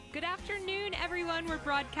Good afternoon, everyone. We're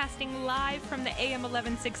broadcasting live from the AM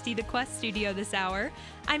 1160 The Quest studio this hour.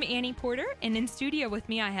 I'm Annie Porter, and in studio with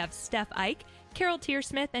me I have Steph Ike, Carol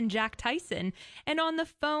Tearsmith, and Jack Tyson. And on the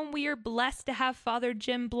phone, we are blessed to have Father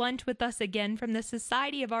Jim Blount with us again from the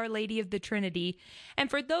Society of Our Lady of the Trinity. And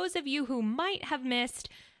for those of you who might have missed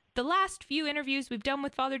the last few interviews we've done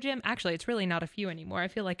with Father Jim, actually, it's really not a few anymore. I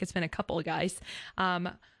feel like it's been a couple, guys.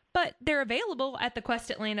 But they're available at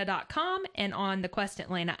thequestatlanta.com and on the Quest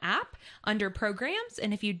Atlanta app under programs.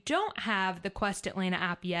 And if you don't have the Quest Atlanta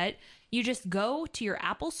app yet, you just go to your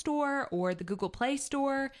Apple Store or the Google Play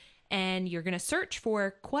Store, and you're going to search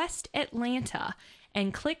for Quest Atlanta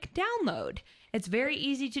and click download. It's very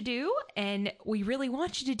easy to do, and we really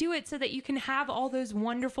want you to do it so that you can have all those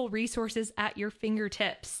wonderful resources at your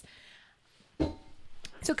fingertips.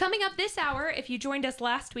 So coming up this hour, if you joined us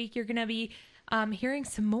last week, you're going to be hearing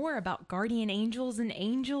some more about guardian angels,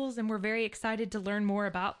 and we're very excited to learn more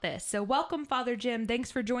about this. So welcome, Father Jim. Thanks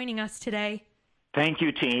for joining us today. Thank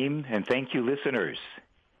you, team, and thank you, listeners.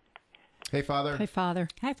 Hey, Father. Hey, Father.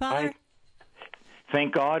 Hi, Father. Hi.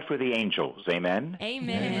 Thank God for the angels. Amen.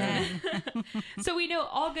 Amen. So we know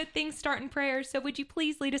all good things start in prayer. So would you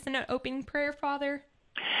please lead us in an opening prayer, Father?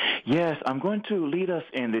 Yes, I'm going to lead us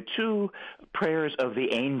in the two prayers of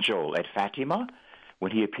the angel at Fatima,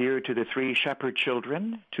 when he appeared to the three shepherd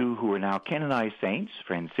children, two who are now canonized saints,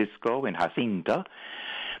 Francisco and Jacinta.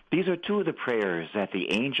 These are two of the prayers that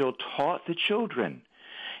the angel taught the children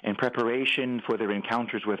in preparation for their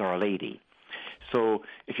encounters with Our Lady. So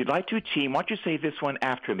if you'd like to, team, why don't you say this one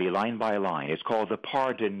after me, line by line. It's called the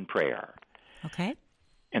Pardon Prayer. Okay.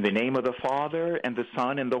 In the name of the Father, and the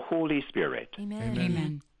Son, and the Holy Spirit. Amen.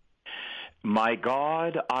 Amen. My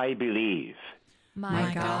God, I believe.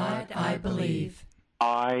 My God, I believe.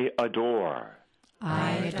 I adore.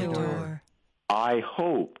 I adore. I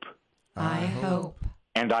hope. I hope.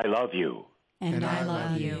 And I love you. And I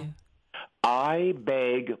love you. I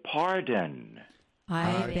beg pardon.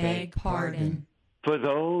 I beg pardon. For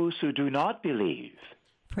those who do not believe.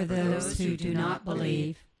 For those who do not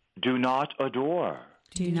believe. Do not adore.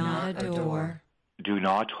 Do not adore. Do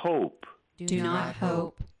not hope. Do not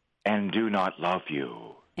hope. And do not love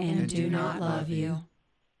you. And do not love you.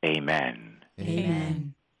 Amen.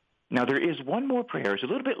 Amen. Now, there is one more prayer. It's a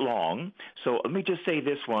little bit long, so let me just say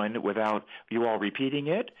this one without you all repeating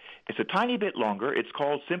it. It's a tiny bit longer. It's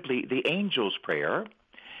called simply the Angel's Prayer,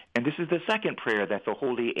 and this is the second prayer that the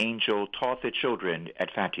Holy Angel taught the children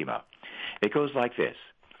at Fatima. It goes like this.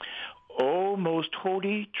 O most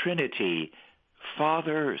holy Trinity,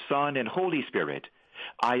 Father, Son, and Holy Spirit,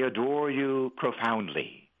 I adore you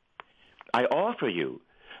profoundly. I offer you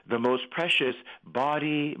the most precious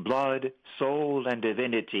body, blood, soul, and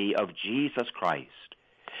divinity of Jesus Christ,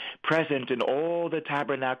 present in all the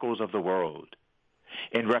tabernacles of the world,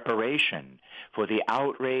 in reparation for the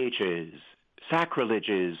outrages,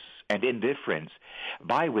 sacrileges, and indifference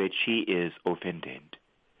by which he is offended.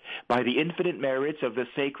 By the infinite merits of the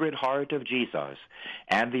Sacred Heart of Jesus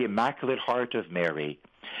and the Immaculate Heart of Mary,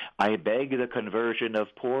 I beg the conversion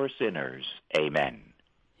of poor sinners. Amen.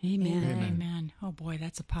 Amen. Amen. Oh, boy,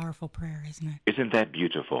 that's a powerful prayer, isn't it? Isn't that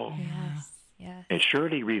beautiful? Yes. Yes. It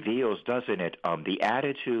surely reveals, doesn't it, the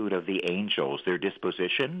attitude of the angels, their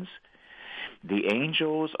dispositions. The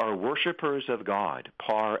angels are worshipers of God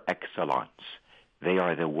par excellence. They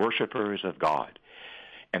are the worshipers of God.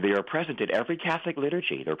 And they are present at every Catholic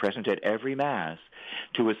liturgy. They're present at every Mass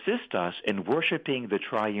to assist us in worshiping the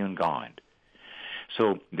triune God.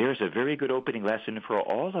 So there's a very good opening lesson for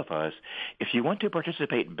all of us. If you want to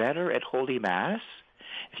participate better at Holy Mass,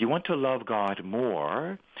 if you want to love God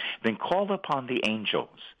more, then call upon the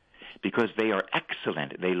angels, because they are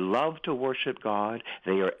excellent. They love to worship God.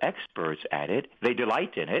 They are experts at it. They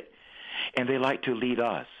delight in it, and they like to lead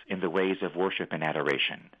us in the ways of worship and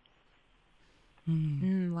adoration.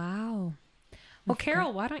 Wow. Well,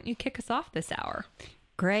 Carol, why don't you kick us off this hour?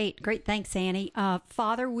 Great. Thanks, Annie.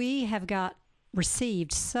 Father, we have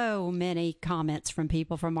received so many comments from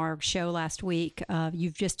people from our show last week.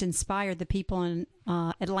 You've just inspired the people in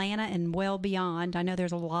Atlanta and well beyond. I know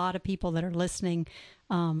there's a lot of people that are listening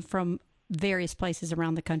from various places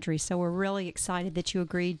around the country. So we're really excited that you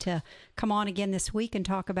agreed to come on again this week and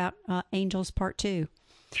talk about Angels Part 2.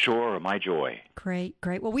 Sure, my joy. Great.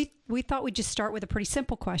 Well, we thought we'd just start with a pretty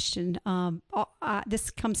simple question.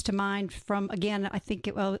 This comes to mind from, again, I think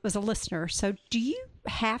it was a listener. So do you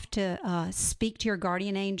have to speak to your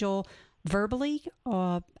guardian angel verbally,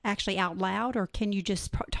 actually out loud, or can you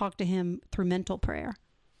just talk to him through mental prayer?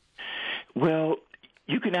 Well,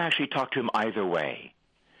 you can actually talk to him either way.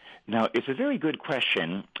 Now, it's a very good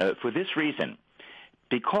question for this reason.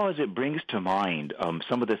 because it brings to mind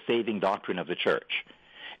some of the saving doctrine of the church.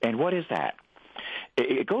 And what is that?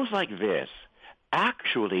 It goes like this.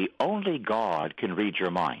 Actually, only God can read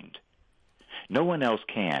your mind. No one else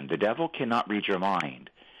can. The devil cannot read your mind.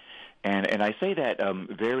 And I say that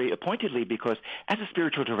very pointedly because as a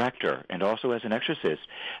spiritual director and also as an exorcist,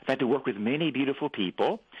 I've had to work with many beautiful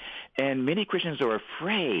people, and many Christians are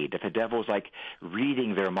afraid that the devil's like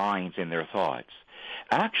reading their minds and their thoughts.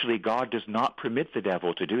 Actually, God does not permit the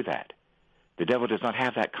devil to do that. The devil does not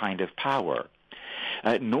have that kind of power.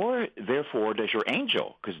 Nor, therefore, does your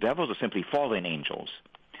angel, because devils are simply fallen angels.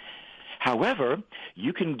 However,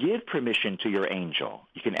 you can give permission to your angel.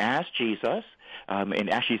 You can ask Jesus and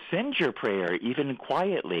actually send your prayer, even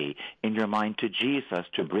quietly, in your mind to Jesus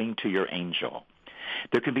to bring to your angel.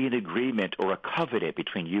 There can be an agreement or a covenant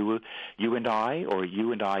between you and I, or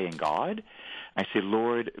you and I and God. I say,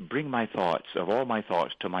 Lord, bring my thoughts, of all my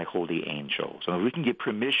thoughts, to my holy angel. So we can give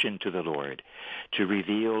permission to the Lord to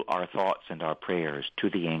reveal our thoughts and our prayers to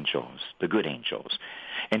the angels, the good angels.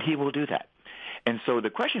 And he will do that. And so the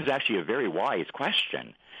question is actually a very wise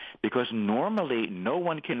question, because normally no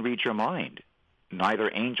one can read your mind, neither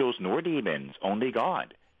angels nor demons, only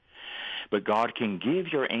God. But God can give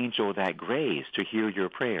your angel that grace to hear your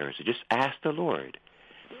prayers. Just ask the Lord.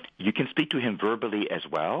 You can speak to him verbally as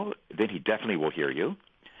well. Then he definitely will hear you.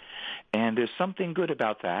 And there's something good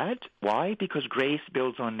about that. Why? Because grace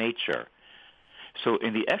builds on nature. So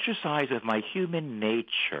in the exercise of my human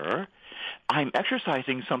nature, I'm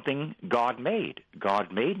exercising something God made.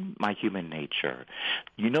 God made my human nature.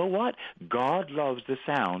 You know what? God loves the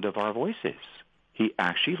sound of our voices. He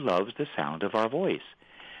actually loves the sound of our voice.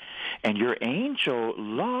 And your angel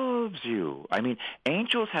loves you. I mean,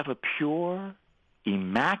 angels have a pure,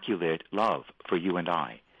 immaculate love for you and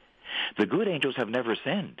I. The good angels have never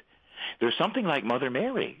sinned. They're something like Mother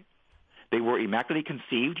Mary. They were immaculately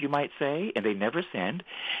conceived, you might say, and they never sinned.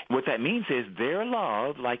 What that means is their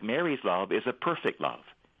love, like Mary's love, is a perfect love.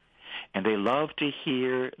 And they love to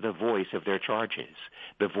hear the voice of their charges,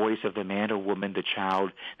 the voice of the man or woman, the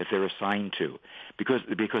child that they're assigned to, because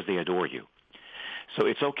they adore you. So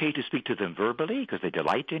it's okay to speak to them verbally because they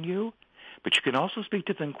delight in you, but you can also speak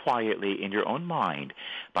to them quietly in your own mind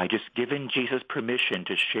by just giving Jesus permission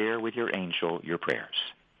to share with your angel your prayers.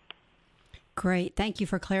 Great. Thank you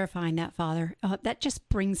for clarifying that, Father. That just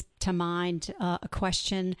brings to mind a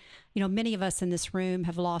question. You know, many of us in this room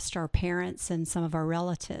have lost our parents and some of our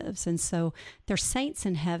relatives, and so they're saints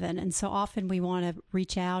in heaven. And so often we want to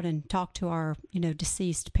reach out and talk to our,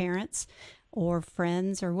 deceased parents or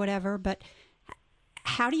friends or whatever. But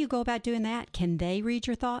how do you go about doing that? Can they read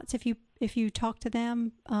your thoughts if you talk to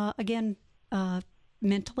them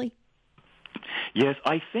mentally? Yes,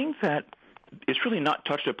 I think that it's really not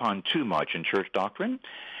touched upon too much in church doctrine.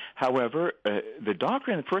 However, the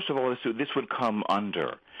doctrine, first of all, this would come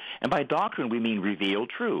under. And by doctrine, we mean revealed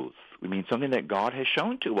truth. We mean something that God has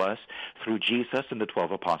shown to us through Jesus and the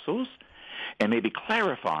 12 apostles, and may be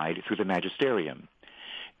clarified through the magisterium.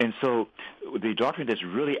 And so the doctrine that's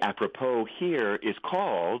really apropos here is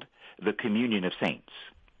called the communion of saints,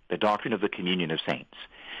 the doctrine of the communion of saints.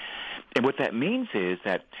 And what that means is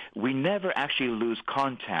that we never actually lose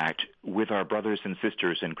contact with our brothers and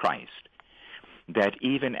sisters in Christ. That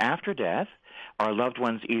even after death, our loved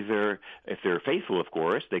ones either, if they're faithful, of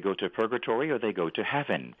course, they go to purgatory or they go to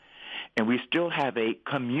heaven. And we still have a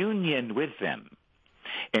communion with them.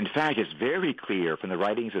 In fact, it's very clear from the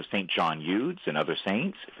writings of St. John Eudes and other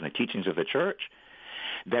saints, from the teachings of the church,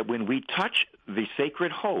 that when we touch the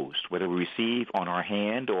sacred host, whether we receive on our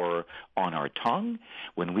hand or on our tongue,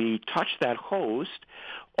 when we touch that host,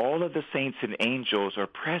 all of the saints and angels are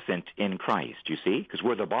present in Christ, you see, because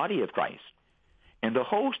we're the body of Christ. And the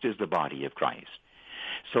host is the body of Christ.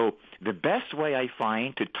 So the best way I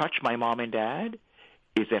find to touch my mom and dad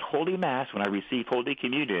is at Holy Mass, when I receive Holy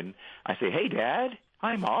Communion, I say, hey, Dad,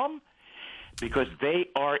 hi, Mom, because they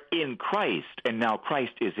are in Christ, and now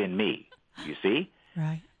Christ is in me, you see?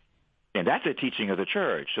 Right. And that's a teaching of the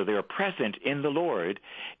church. So they are present in the Lord,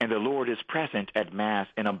 and the Lord is present at Mass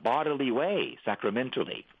in a bodily way,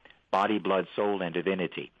 sacramentally, body, blood, soul, and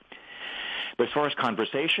divinity. But as far as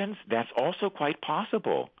conversations, that's also quite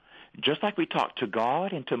possible. Just like we talk to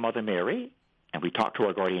God and to Mother Mary, and we talk to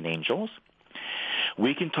our guardian angels,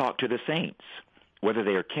 we can talk to the saints, whether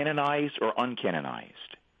they are canonized or uncanonized.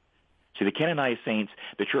 See, the canonized saints,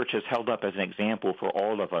 the church has held up as an example for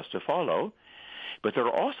all of us to follow. But there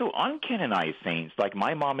are also uncanonized saints, like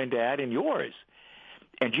my mom and dad and yours.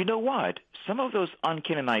 And you know what? Some of those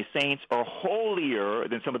uncanonized saints are holier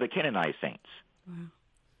than some of the canonized saints. Wow.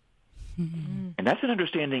 And that's an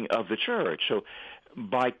understanding of the church. So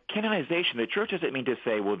by canonization, the church doesn't mean to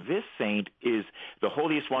say, well, this saint is the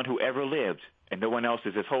holiest one who ever lived, and no one else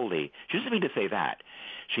is as holy. She doesn't mean to say that.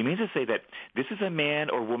 She means to say that this is a man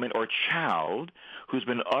or woman or child who's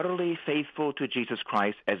been utterly faithful to Jesus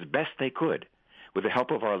Christ as best they could, with the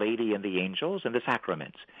help of Our Lady and the angels and the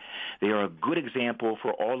sacraments. They are a good example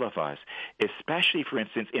for all of us, especially, for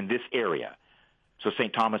instance, in this area. So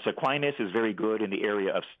St. Thomas Aquinas is very good in the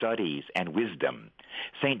area of studies and wisdom.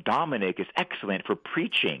 St. Dominic is excellent for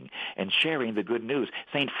preaching and sharing the good news.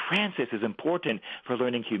 St. Francis is important for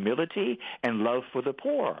learning humility and love for the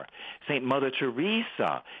poor. St. Mother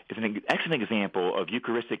Teresa is an excellent example of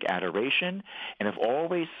Eucharistic adoration and of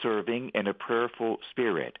always serving in a prayerful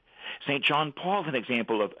spirit. St. John Paul is an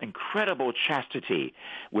example of incredible chastity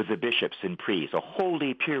with the bishops and priests, a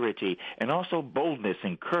holy purity, and also boldness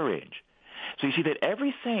and courage. So you see that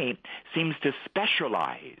every saint seems to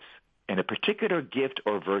specialize in a particular gift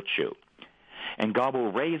or virtue. And God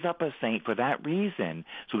will raise up a saint for that reason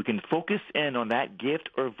so we can focus in on that gift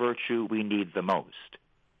or virtue we need the most.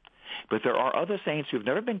 But there are other saints who've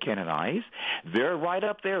never been canonized. They're right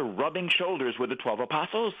up there rubbing shoulders with the 12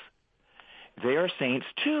 apostles. They are saints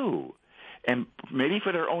too. And maybe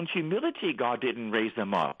for their own humility, God didn't raise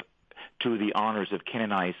them up to the honors of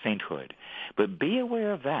canonized sainthood. But be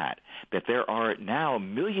aware of that there are now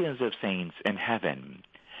millions of saints in heaven.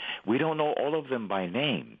 We don't know all of them by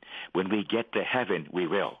name. When we get to heaven, we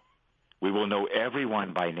will. We will know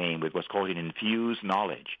everyone by name with what's called an infused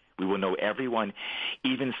knowledge. We will know everyone,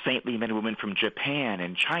 even saintly men and women from Japan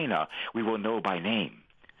and China, we will know by name.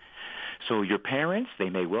 So your parents, they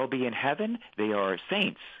may well be in heaven. They are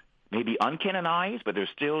saints. Maybe uncanonized, but they're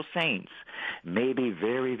still saints. Maybe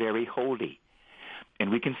very, very holy.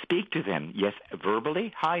 And we can speak to them, yes,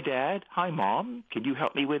 verbally. Hi, Dad. Hi, Mom. Can you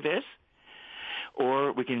help me with this?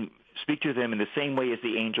 Or we can speak to them in the same way as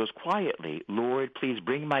the angels quietly. Lord, please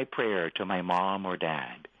bring my prayer to my mom or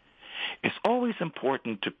dad. It's always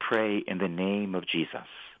important to pray in the name of Jesus.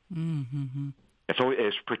 Mm-hmm.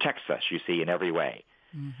 It protects us, you see, in every way.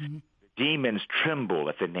 Mm-hmm. Demons tremble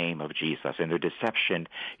at the name of Jesus, and their deception,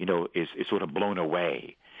 is sort of blown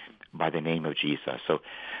away by the name of Jesus. So,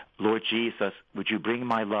 Lord Jesus, would you bring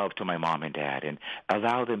my love to my mom and dad and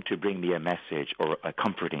allow them to bring me a message or a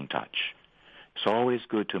comforting touch? It's always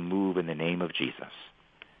good to move in the name of Jesus.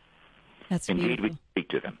 That's Indeed, beautiful. we speak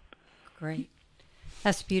to them. Great.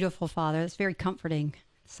 That's beautiful, Father. That's very comforting.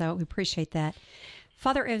 So we appreciate that.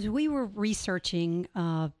 Father, as we were researching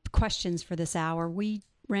questions for this hour, we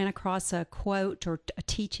ran across a quote or a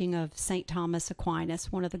teaching of St. Thomas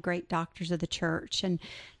Aquinas, one of the great doctors of the church. And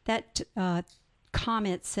that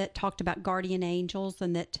comment talked about guardian angels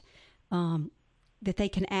and that they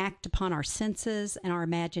can act upon our senses and our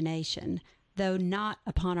imagination, though not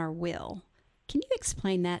upon our will. Can you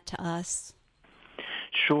explain that to us?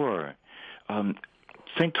 Sure.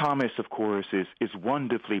 St. Thomas, of course, is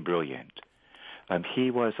wonderfully brilliant. He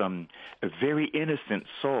was a very innocent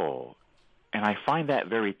soul. And I find that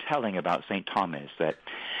very telling about St. Thomas, that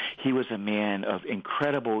he was a man of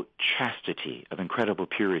incredible chastity, of incredible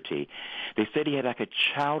purity. They said he had like a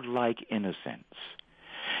childlike innocence.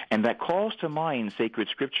 And that calls to mind sacred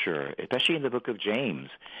scripture, especially in the book of James,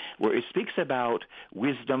 where it speaks about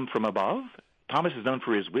wisdom from above. Thomas is known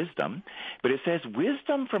for his wisdom, but it says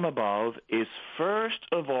wisdom from above is first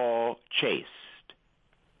of all chaste.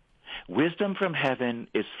 Wisdom from heaven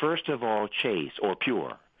is first of all chaste or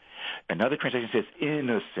pure. Another translation says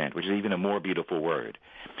innocent, which is even a more beautiful word.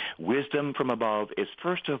 Wisdom from above is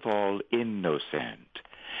first of all innocent.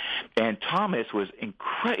 And Thomas was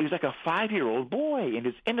incredible. He was like a 5-year-old boy in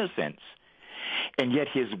his innocence. And yet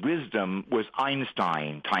his wisdom was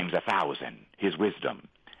Einstein times 1,000, his wisdom.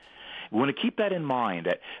 We want to keep that in mind,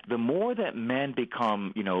 that the more that men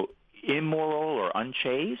become, immoral or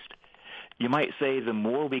unchaste, you might say the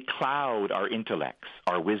more we cloud our intellects,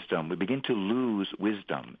 our wisdom, we begin to lose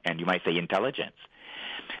wisdom, and you might say intelligence.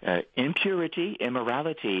 Impurity,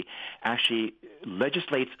 immorality, actually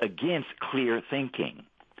legislates against clear thinking.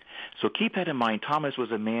 So keep that in mind. Thomas was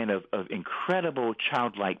a man of incredible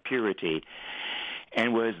childlike purity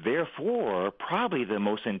and was therefore probably the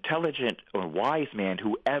most intelligent or wise man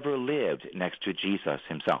who ever lived next to Jesus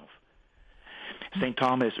himself. St.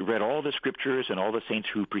 Thomas read all the scriptures and all the saints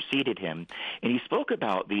who preceded him, and he spoke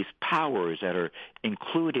about these powers that are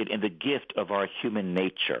included in the gift of our human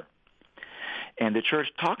nature. And the church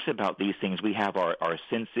talks about these things. We have our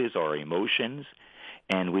senses, our emotions,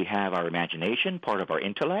 and we have our imagination, part of our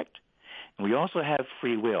intellect, and we also have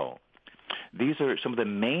free will. These are some of the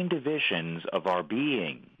main divisions of our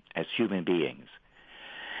being as human beings.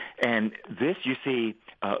 And this, you see,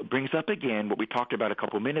 brings up again what we talked about a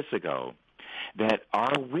couple minutes ago, that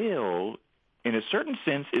our will, in a certain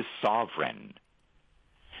sense, is sovereign.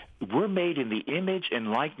 We're made in the image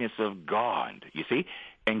and likeness of God, you see,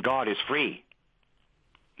 and God is free.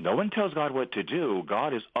 No one tells God what to do.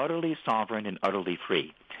 God is utterly sovereign and utterly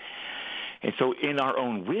free. And so in our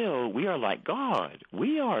own will, we are like God.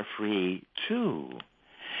 We are free too.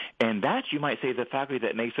 And that's, you might say, the faculty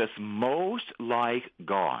that makes us most like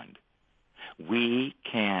God. We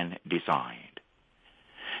can decide.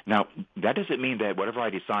 Now, that doesn't mean that whatever I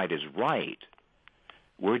decide is right.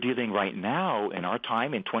 We're dealing right now in our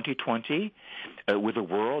time in 2020 with a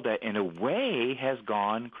world that in a way has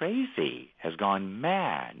gone crazy, has gone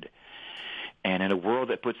mad, and in a world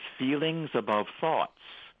that puts feelings above thoughts.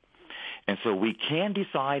 And so we can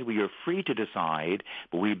decide, we are free to decide,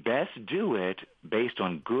 but we best do it based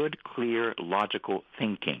on good, clear, logical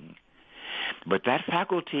thinking. But that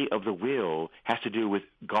faculty of the will has to do with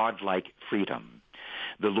godlike freedom.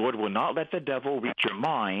 The Lord will not let the devil reach your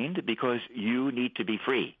mind because you need to be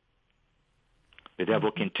free. The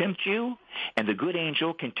devil can tempt you, and the good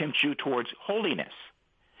angel can tempt you towards holiness.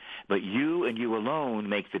 But you and you alone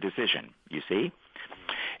make the decision, you see?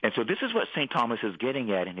 And so this is what St. Thomas is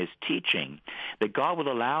getting at in his teaching, that God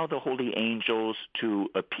will allow the holy angels to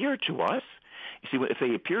appear to us. You see, if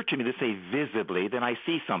they appear to me, they say visibly, then I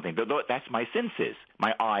see something. But that's my senses.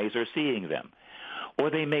 My eyes are seeing them. Or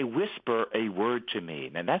they may whisper a word to me.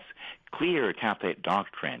 And that's clear Catholic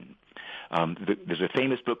doctrine. There's a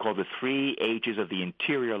famous book called The 3 Ages of the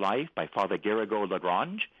Interior Life by Father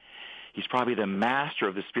Garrigou-Lagrange. He's probably the master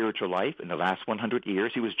of the spiritual life in the last 100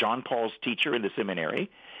 years. He was John Paul's teacher in the seminary.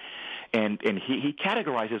 And he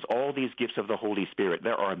categorizes all these gifts of the Holy Spirit.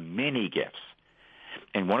 There are many gifts.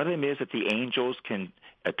 And one of them is that the angels can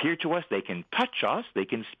appear to us, they can touch us, they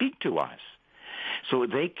can speak to us. So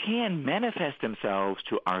they can manifest themselves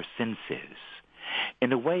to our senses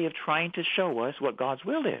in a way of trying to show us what God's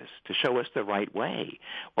will is, to show us the right way,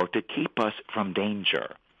 or to keep us from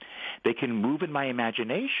danger. They can move in my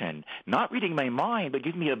imagination, not reading my mind, but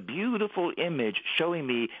give me a beautiful image showing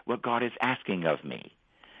me what God is asking of me.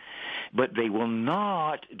 But they will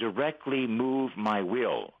not directly move my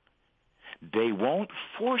will. They won't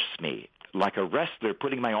force me like a wrestler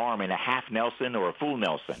putting my arm in a half Nelson or a full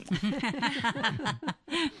Nelson.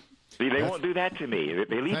 See, they won't do that to me.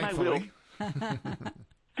 They leave Thankfully. my will.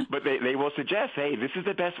 But they will suggest, hey, this is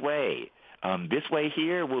the best way. This way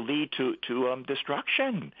here will lead to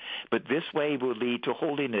destruction. But this way will lead to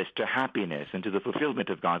holiness, to happiness, and to the fulfillment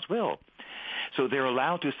of God's will. So they're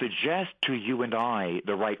allowed to suggest to you and I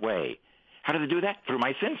the right way. How do they do that? Through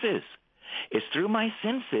my senses. It's through my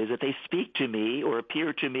senses that they speak to me or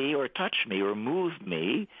appear to me or touch me or move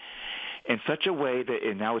me in such a way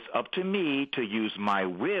that now it's up to me to use my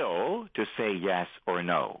will to say yes or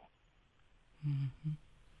no. Mm-hmm.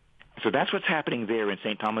 So that's what's happening there in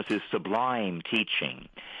St. Thomas's sublime teaching.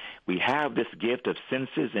 We have this gift of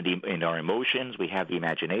senses in our emotions. We have the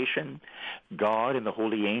imagination. God and the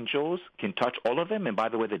holy angels can touch all of them. And by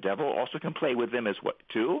the way, the devil also can play with them as well,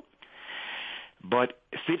 too. But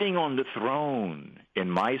sitting on the throne in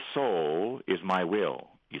my soul is my will.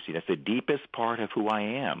 You see, that's the deepest part of who I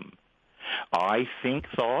am. I think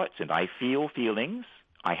thoughts and I feel feelings.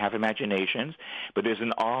 I have imaginations, but there's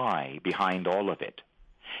an I behind all of it.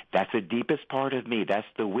 That's the deepest part of me. That's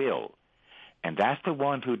the will. And that's the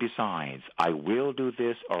one who decides, I will do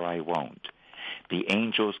this or I won't. The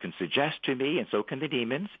angels can suggest to me, and so can the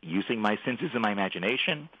demons, using my senses and my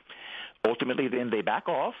imagination. Ultimately, then they back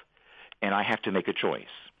off, and I have to make a choice.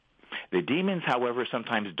 The demons, however,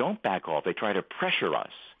 sometimes don't back off. They try to pressure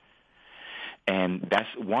us. And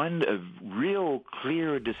that's one real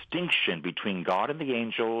clear distinction between God and the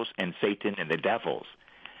angels and Satan and the devils,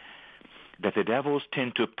 that the devils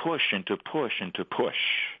tend to push and to push and to push.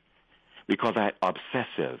 We call that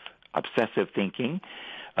obsessive thinking.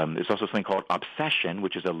 There's also something called obsession,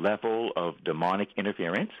 which is a level of demonic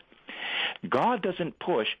interference. God doesn't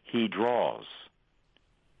push, he draws.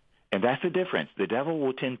 And that's the difference. The devil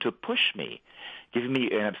will tend to push me, giving me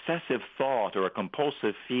an obsessive thought or a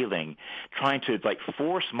compulsive feeling, trying to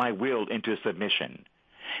force my will into submission.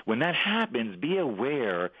 When that happens, be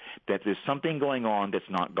aware that there's something going on that's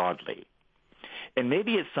not godly. And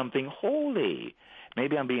maybe it's something holy.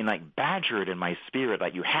 Maybe I'm being badgered in my spirit,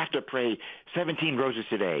 you have to pray 17 roses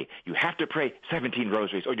today. You have to pray 17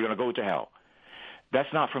 rosaries or you're going to go to hell.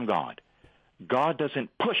 That's not from God. God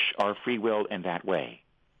doesn't push our free will in that way.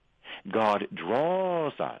 God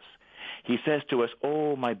draws us. He says to us,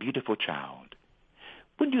 oh, my beautiful child,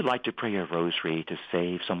 wouldn't you like to pray a rosary to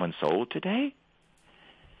save someone's soul today?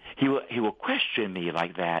 He will question me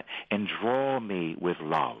like that and draw me with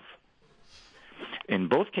love. In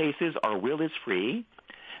both cases, our will is free.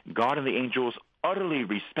 God and the angels utterly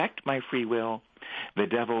respect my free will. The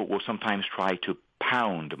devil will sometimes try to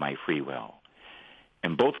pound my free will.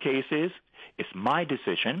 In both cases, it's my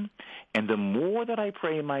decision, and the more that I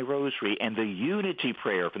pray my rosary and the unity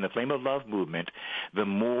prayer from the Flame of Love movement, the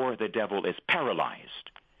more the devil is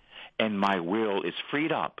paralyzed, and my will is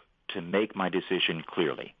freed up to make my decision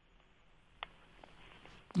clearly.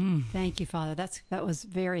 Thank you, Father. That was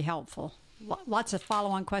very helpful. Lots of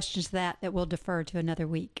follow-on questions to that we'll defer to another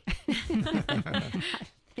week.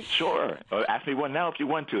 Sure. Ask me one now if you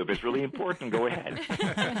want to. If it's really important, go ahead.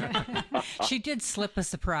 She did slip a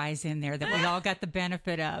surprise in there that we all got the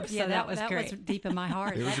benefit of. So that was great. That was deep in my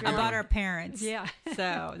heart. About our parents. Yeah.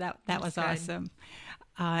 So that was awesome.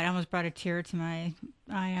 It almost brought a tear to my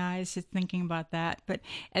eyes just thinking about that. But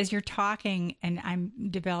as you're talking, and I'm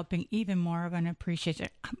developing even more of an appreciation,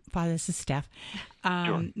 Father, this is Steph,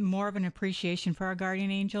 Sure. more of an appreciation for our guardian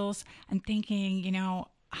angels. I'm thinking,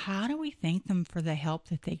 how do we thank them for the help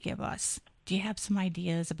that they give us? Do you have some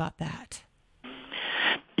ideas about that?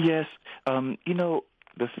 Yes.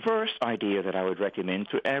 The first idea that I would recommend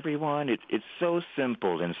to everyone, it's so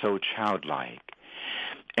simple and so childlike.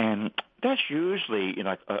 And that's usually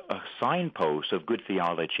a signpost of good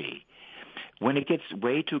theology. When it gets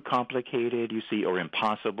way too complicated, you see, or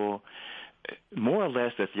impossible, more or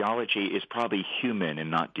less the theology is probably human and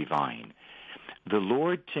not divine. The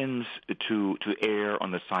Lord tends to err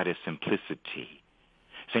on the side of simplicity.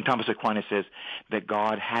 St. Thomas Aquinas says that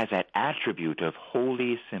God has that attribute of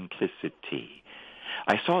holy simplicity.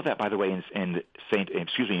 I saw that, by the way,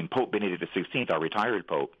 in Pope Benedict XVI, our retired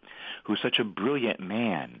Pope, who's such a brilliant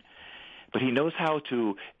man. But he knows how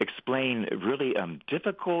to explain really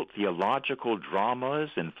difficult theological dramas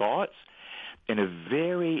and thoughts in a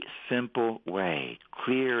very simple way,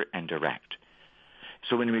 clear and direct.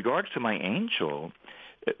 So in regards to my angel,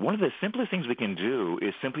 one of the simplest things we can do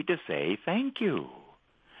is simply to say thank you.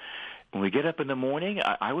 When we get up in the morning,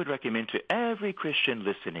 I would recommend to every Christian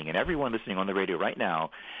listening and everyone listening on the radio right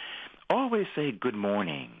now, always say good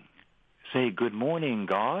morning. Say good morning,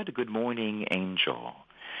 God. Good morning, angel.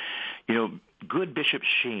 Good Bishop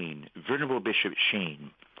Sheen, Venerable Bishop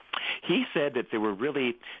Sheen, he said that there were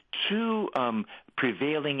really two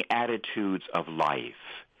prevailing attitudes of life.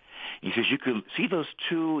 He says you could see those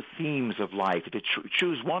two themes of life, to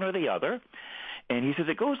choose one or the other. And he says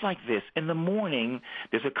it goes like this. In the morning,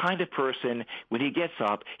 there's a kind of person, when he gets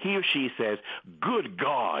up, he or she says, good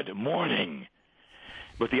God, morning.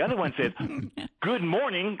 But the other one says, good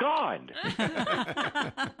morning, God.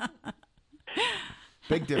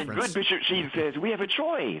 Big difference. And good Bishop Sheen says, we have a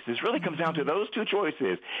choice. This really comes down to those two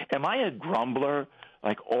choices. Am I a grumbler,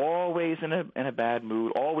 like always in a bad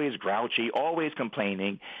mood, always grouchy, always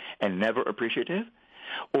complaining, and never appreciative?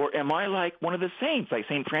 Or am I like one of the saints, like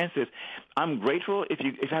St. Francis? I'm grateful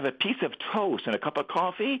if I have a piece of toast and a cup of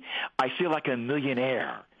coffee, I feel like a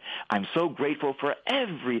millionaire. I'm so grateful for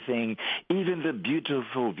everything, even the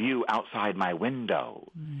beautiful view outside my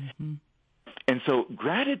window. Mm-hmm. And so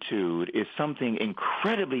gratitude is something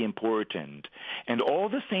incredibly important. And all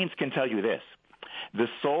the saints can tell you this. The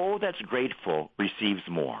soul that's grateful receives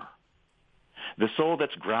more. The soul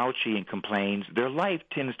that's grouchy and complains, their life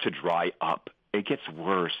tends to dry up. It gets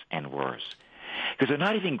worse and worse because they're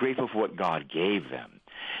not even grateful for what God gave them.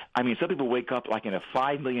 I mean, some people wake up like in a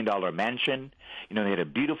 $5 million mansion. They had a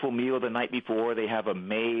beautiful meal the night before. They have a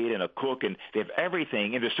maid and a cook, and they have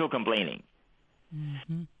everything, and they're still complaining.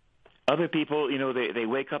 Mm-hmm. Other people, they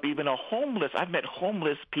wake up, even I've met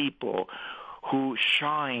homeless people who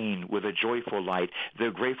shine with a joyful light.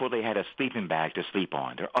 They're grateful they had a sleeping bag to sleep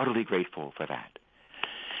on. They're utterly grateful for that.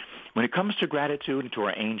 When it comes to gratitude and to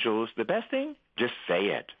our angels, the best thing, just say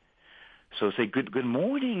it. So say, good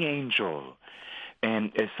morning, angel.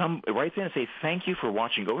 And right then say, thank you for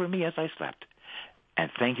watching over me as I slept. And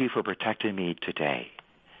thank you for protecting me today.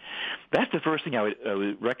 That's the first thing I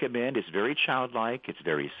would recommend. It's very childlike. It's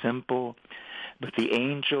very simple. But the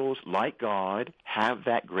angels, like God, have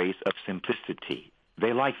that grace of simplicity.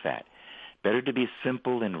 They like that. Better to be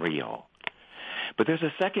simple and real. But there's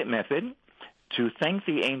a second method to thank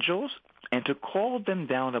the angels and to call them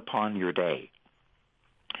down upon your day.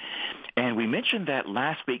 And we mentioned that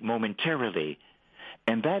last week momentarily,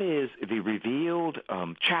 and that is the revealed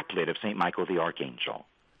chaplet of St. Michael the Archangel.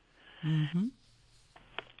 Mm-hmm.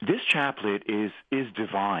 This chaplet is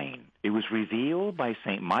divine. It was revealed by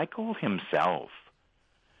St. Michael himself.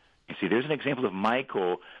 You see, there's an example of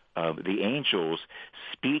Michael, the angels,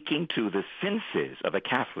 speaking to the senses of a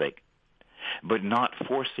Catholic, but not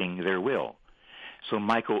forcing their will. So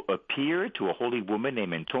Michael appeared to a holy woman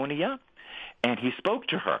named Antonia, and he spoke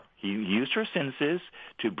to her. He used her senses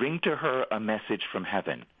to bring to her a message from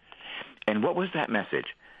heaven. And what was that message?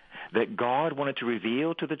 That God wanted to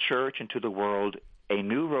reveal to the church and to the world a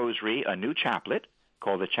new rosary, a new chaplet,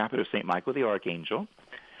 called the Chaplet of St. Michael the Archangel,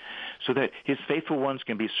 so that his faithful ones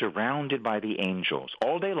can be surrounded by the angels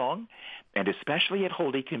all day long, and especially at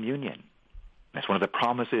Holy Communion. That's one of the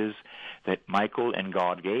promises that Michael and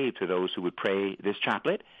God gave to those who would pray this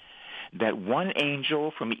chaplet, that one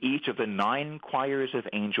angel from each of the 9 choirs of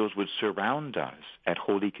angels would surround us at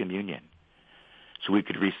Holy Communion. So we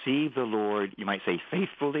could receive the Lord, you might say,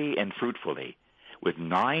 faithfully and fruitfully, with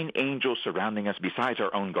 9 angels surrounding us besides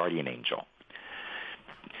our own guardian angel.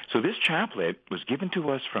 So this chaplet was given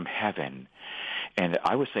to us from heaven, and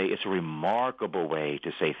I would say it's a remarkable way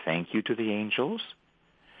to say thank you to the angels.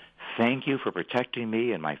 Thank you for protecting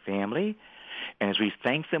me and my family. And as we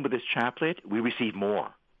thank them with this chaplet, we receive more.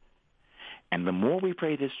 And the more we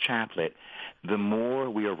pray this chaplet, the more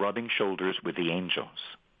we are rubbing shoulders with the angels.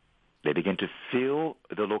 They begin to fill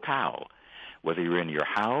the locale, whether you're in your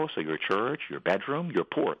house or your church, your bedroom, your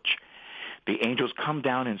porch. The angels come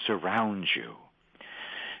down and surround you.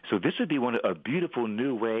 So this would be a beautiful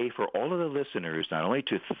new way for all of the listeners not only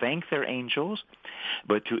to thank their angels,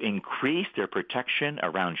 but to increase their protection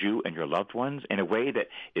around you and your loved ones in a way that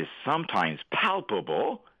is sometimes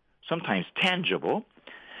palpable, sometimes tangible,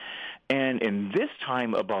 and in this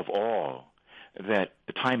time above all, that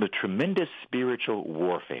a time of tremendous spiritual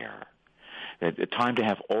warfare, that a time to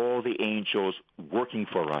have all the angels working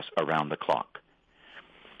for us around the clock.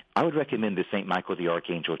 I would recommend the St. Michael the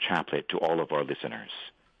Archangel Chaplet to all of our listeners.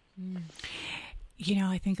 You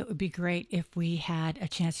know, I think it would be great if we had a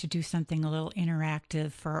chance to do something a little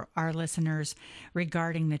interactive for our listeners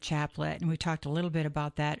regarding the chaplet. And we talked a little bit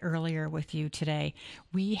about that earlier with you today.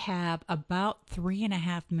 We have about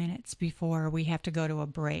 3.5 minutes before we have to go to a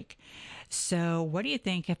break. So what do you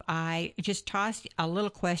think if I just tossed a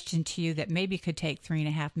little question to you that maybe could take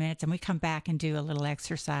 3.5 minutes, and we come back and do a little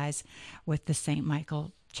exercise with the St.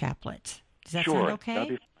 Michael chaplet? Does that sound okay? That'll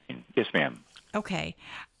be fine. Yes, ma'am. Okay.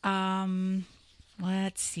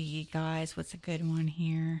 Let's see, guys. What's a good one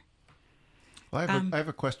here? Well, I have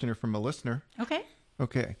a questioner from a listener. Okay.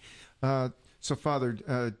 Okay. So, Father,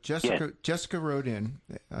 Jessica wrote in,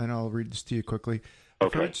 and I'll read this to you quickly.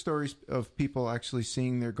 I've heard stories of people actually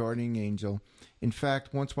seeing their guardian angel. In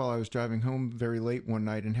fact, once while I was driving home very late one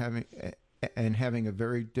night and having a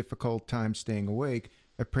very difficult time staying awake,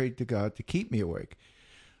 I prayed to God to keep me awake.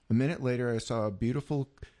 A minute later, I saw a beautiful,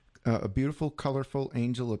 colorful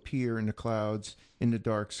angel appear in the clouds in the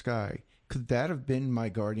dark sky. Could that have been my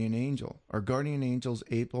guardian angel? Are guardian angels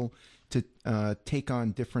able to take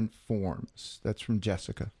on different forms? That's from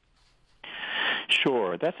Jessica.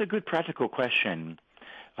 Sure. That's a good practical question.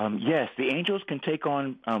 Yes, the angels can take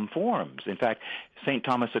on forms. In fact, St.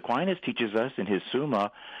 Thomas Aquinas teaches us in his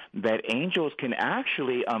Summa that angels can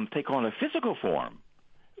actually take on a physical form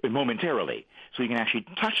momentarily, so you can actually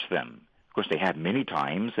touch them. Of course, they have many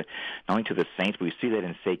times, not only to the saints, but we see that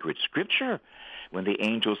in sacred scripture, when the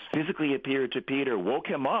angels physically appeared to Peter, woke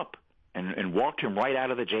him up, and walked him right out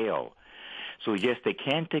of the jail. So yes, they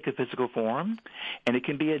can take a physical form, and it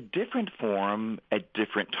can be a different form at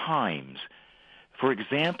different times. For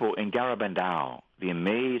example, in Garabandal, the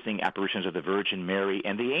amazing apparitions of the Virgin Mary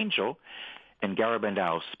and the angel in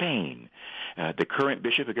Garabandal, Spain. The current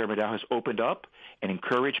bishop of Garabandal has opened up and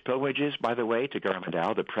encouraged pilgrimages, by the way, to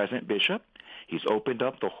Garabandal, the present bishop. He's opened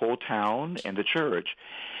up the whole town and the church.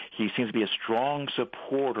 He seems to be a strong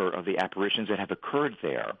supporter of the apparitions that have occurred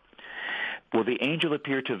there. Well, the angel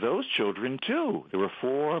appeared to those children, too. There were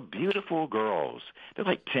 4 beautiful girls. They're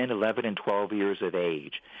like 10, 11, and 12 years of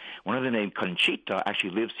age. One of them, named Conchita,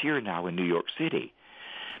 actually lives here now in New York City.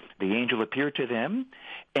 The angel appeared to them,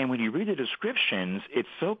 and when you read the descriptions, it's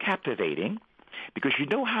so captivating, because you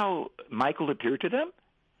know how Michael appeared to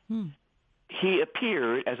them? He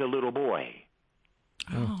appeared as a little boy.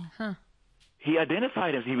 Oh. Huh. He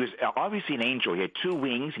identified as he was obviously an angel. He had 2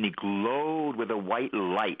 wings, and he glowed with a white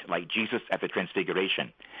light like Jesus at the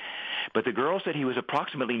Transfiguration. But the girl said he was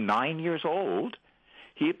approximately 9 years old.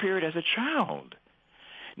 He appeared as a child.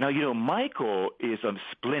 Now, you know, Michael is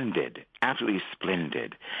splendid, absolutely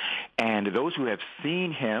splendid. And those who have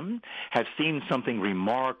seen him have seen something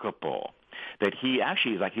remarkable, that he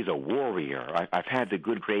actually is like he's a warrior. I've had the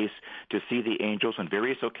good grace to see the angels on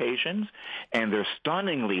various occasions, and they're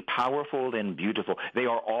stunningly powerful and beautiful. They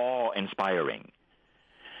are awe-inspiring.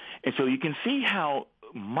 And so you can see how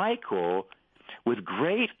Michael, with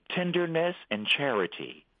great tenderness and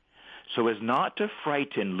charity, so as not to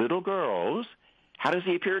frighten little girls, how does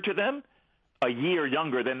he appear to them? A year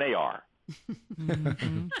younger than they are.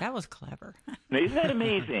 Mm-hmm. That was clever. Now, isn't that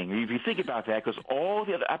amazing? If you think about that, because all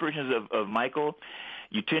the other apparitions of Michael,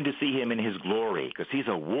 you tend to see him in his glory, because he's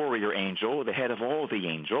a warrior angel, the head of all the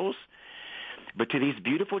angels. But to these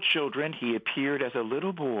beautiful children, he appeared as a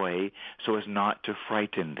little boy so as not to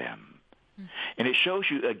frighten them. And it shows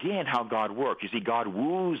you, again, how God works. You see, God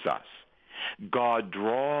woos us. God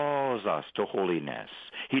draws us to holiness.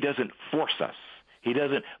 He doesn't force us. He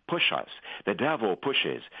doesn't push us. The devil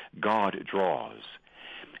pushes. God draws.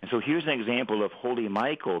 And so here's an example of Holy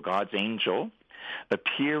Michael, God's angel,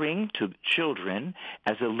 appearing to children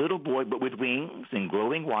as a little boy, but with wings and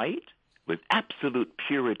glowing white, with absolute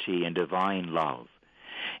purity and divine love,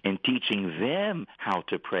 and teaching them how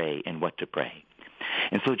to pray and what to pray.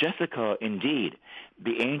 And so, Jessica, indeed,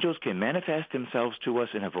 the angels can manifest themselves to us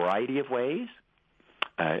in a variety of ways.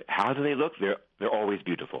 How do they look? They're always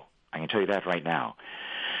beautiful. I can tell you that right now.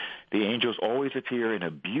 The angels always appear in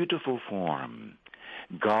a beautiful form.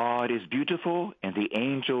 God is beautiful, and the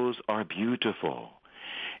angels are beautiful.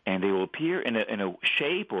 And they will appear in a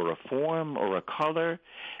shape or a form or a color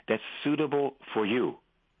that's suitable for you.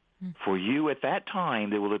 For you at that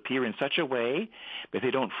time, they will appear in such a way that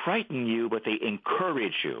they don't frighten you, but they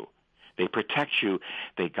encourage you. They protect you.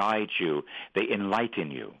 They guide you. They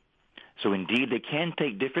enlighten you. So indeed, they can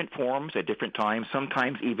take different forms at different times,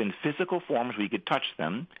 sometimes even physical forms where you could touch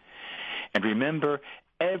them. And remember,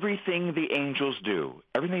 everything the angels do,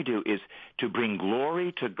 everything they do is to bring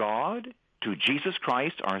glory to God, to Jesus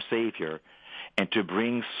Christ, our Savior, and to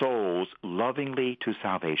bring souls lovingly to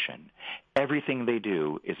salvation. Everything they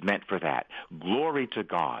do is meant for that. Glory to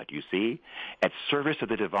God, you see, at service of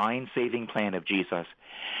the divine saving plan of Jesus,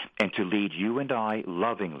 and to lead you and I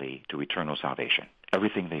lovingly to eternal salvation.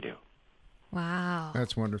 Everything they do. Wow.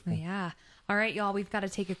 That's wonderful. Yeah. All right, y'all, we've got to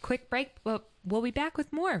take a quick break, but we'll be back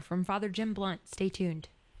with more from Father Jim Blount. Stay tuned.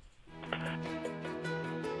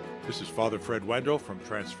 This is Father Fred Wendell from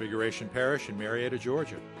Transfiguration Parish in Marietta,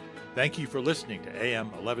 Georgia. Thank you for listening to AM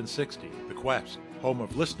 1160, The Quest, home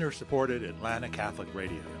of listener-supported Atlanta Catholic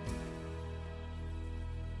Radio.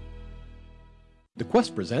 The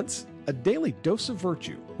Quest presents A Daily Dose of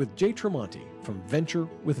Virtue with Jay Tremonti from Venture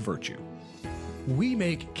with Virtue. We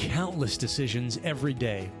make countless decisions every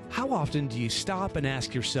day. How often do you stop and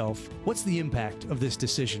ask yourself, what's the impact of this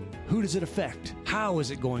decision? Who does it affect? How is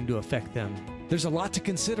it going to affect them? There's a lot to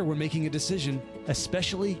consider when making a decision,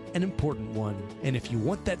 especially an important one. And if you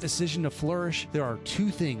want that decision to flourish, there are two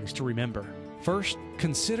things to remember. First,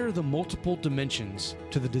 consider the multiple dimensions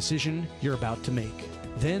to the decision you're about to make.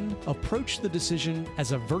 Then, approach the decision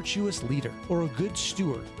as a virtuous leader or a good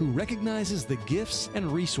steward who recognizes the gifts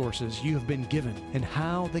and resources you have been given and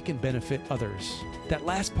how they can benefit others. That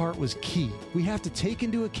last part was key. We have to take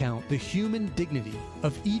into account the human dignity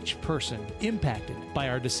of each person impacted by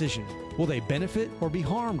our decision. Will they benefit or be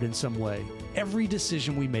harmed in some way? Every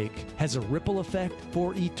decision we make has a ripple effect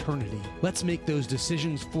for eternity. Let's make those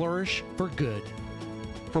decisions flourish for good.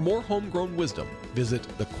 For more homegrown wisdom, visit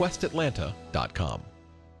thequestatlanta.com.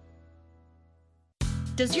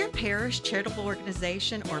 Does your parish, charitable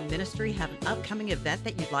organization, or ministry have an upcoming event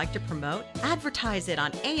that you'd like to promote? Advertise it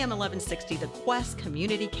on AM 1160, The Quest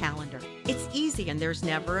Community Calendar. It's easy and there's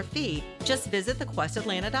never a fee. Just visit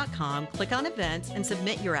thequestatlanta.com, click on events, and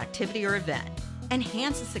submit your activity or event.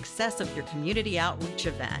 Enhance the success of your community outreach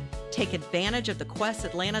event. Take advantage of the Quest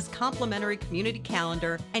Atlanta's complimentary community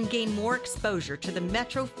calendar and gain more exposure to the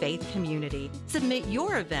Metro Faith community. Submit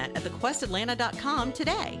your event at thequestatlanta.com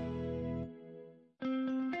today.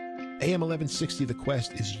 AM 1160 The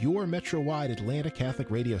Quest is your metro-wide Atlanta Catholic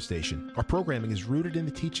radio station. Our programming is rooted in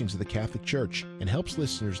the teachings of the Catholic Church and helps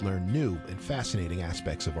listeners learn new and fascinating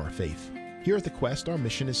aspects of our faith. Here at The Quest, our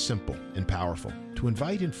mission is simple and powerful: to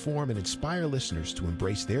invite, inform, and inspire listeners to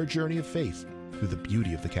embrace their journey of faith through the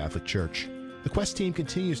beauty of the Catholic Church. The Quest team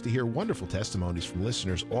continues to hear wonderful testimonies from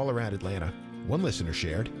listeners all around Atlanta. One listener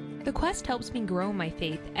shared, The Quest helps me grow my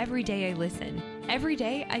faith every day I listen. Every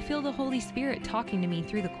day I feel the Holy Spirit talking to me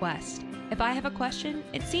through the Quest. If I have a question,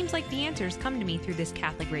 it seems like the answers come to me through this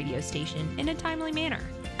Catholic radio station in a timely manner.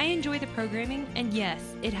 I enjoy the programming, and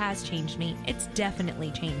yes, it has changed me. It's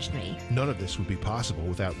definitely changed me. none of this would be possible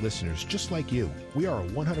without listeners just like you. We are a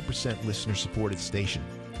 100% listener-supported station.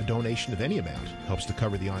 A donation of any amount helps to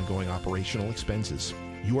cover the ongoing operational expenses.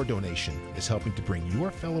 Your donation is helping to bring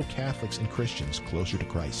your fellow Catholics and Christians closer to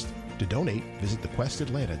Christ. To donate, visit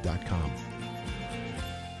thequestatlanta.com.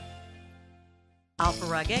 Alpha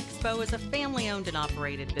Rug Expo is a family-owned and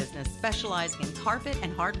operated business specializing in carpet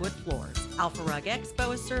and hardwood floors. Alpha Rug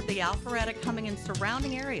Expo has served the Alpharetta, Cumming, and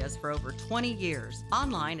surrounding areas for over 20 years.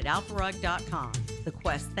 Online at alpharug.com. The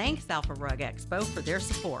Quest thanks Alpha Rug Expo for their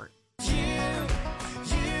support.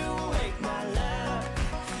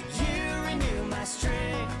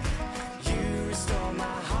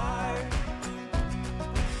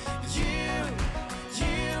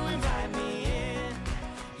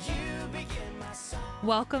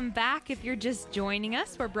 Welcome back. If you're just joining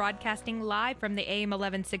us, we're broadcasting live from the AM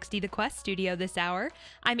 1160 The Quest studio this hour.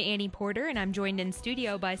 I'm Annie Porter, and I'm joined in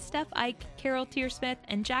studio by Steph Ike, Carol Tearsmith,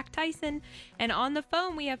 and Jack Tyson. And on the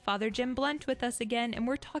phone, we have Father Jim Blount with us again, and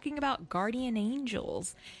we're talking about guardian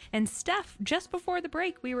angels. And Steph, just before the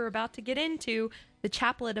break, we were about to get into the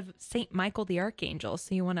Chaplet of St. Michael the Archangel.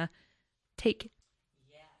 So you want to take...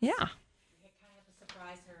 Yes. Yeah. We have kind of a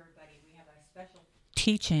surprise for everybody. We have a special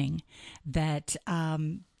teaching that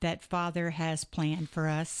that Father has planned for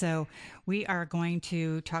us. So we are going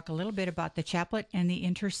to talk a little bit about the chaplet and the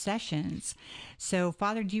intercessions. So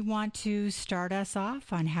Father, do you want to start us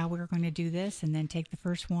off on how we're going to do this, and then take the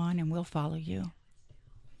first one and we'll follow you?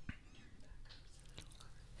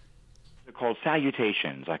 They're called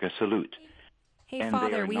salutations, like a salute. Hey, And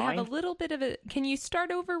Father, we have a little bit of a... Can you start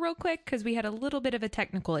over real quick? Because we had a little bit of a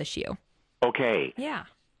technical issue. Okay. Yeah.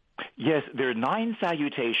 Yes, there are 9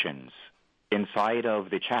 salutations inside of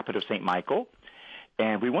the Chaplet of St. Michael,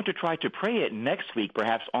 and we want to try to pray it next week,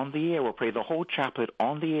 perhaps on the air. We'll pray the whole chaplet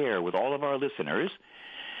on the air with all of our listeners.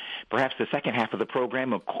 Perhaps the second half of the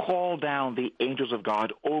program will call down the angels of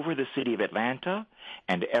God over the city of Atlanta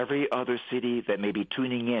and every other city that may be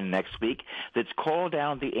tuning in next week. Let's call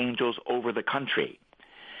down the angels over the country.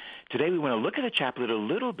 Today we want to look at the chaplet a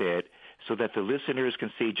little bit so that the listeners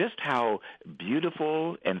can see just how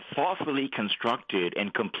beautiful and thoughtfully constructed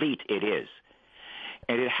and complete it is.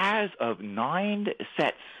 And it has of 9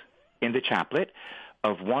 sets in the chaplet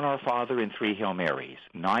of 1 Our Father and 3 Hail Marys.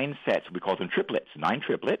 9 sets. We call them triplets, 9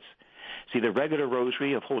 triplets. See, the regular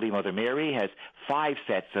rosary of Holy Mother Mary has 5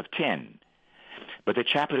 sets of 10. But the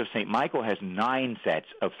Chaplet of St. Michael has 9 sets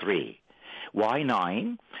of 3. Why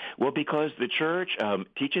 9? Well, because the Church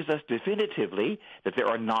teaches us definitively that there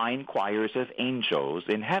are 9 choirs of angels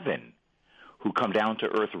in heaven who come down to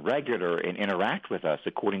earth regular and interact with us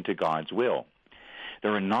according to God's will.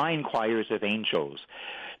 There are 9 choirs of angels.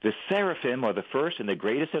 The seraphim are the first and the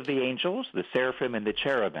greatest of the angels, the seraphim and the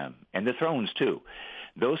cherubim, and the thrones too.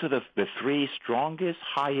 Those are the 3 strongest,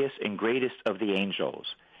 highest, and greatest of the angels.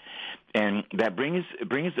 And that brings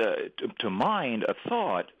to mind a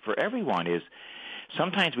thought for everyone is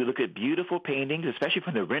sometimes we look at beautiful paintings, especially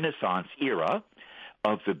from the Renaissance era,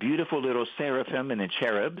 of the beautiful little seraphim and the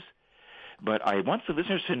cherubs. But I want the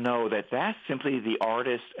listeners to know that that's simply the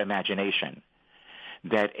artist's imagination,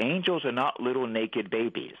 that angels are not little naked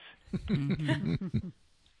babies. And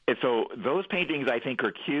so those paintings, I think,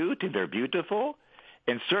 are cute and they're beautiful.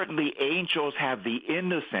 And certainly angels have the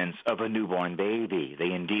innocence of a newborn baby.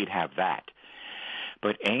 They indeed have that.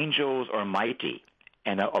 But angels are mighty.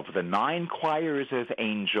 And of the 9 choirs of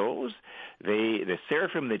angels, the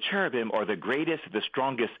seraphim and the cherubim are the greatest, the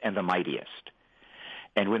strongest, and the mightiest.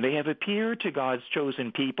 And when they have appeared to God's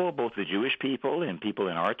chosen people, both the Jewish people and people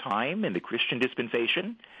in our time in the Christian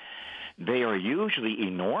dispensation, they are usually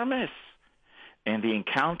enormous. And the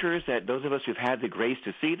encounters that those of us who've had the grace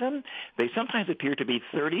to see them, they sometimes appear to be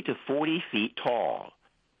 30 to 40 feet tall.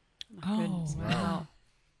 Oh, wow.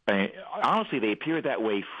 Honestly, they appear that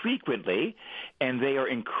way frequently, and they are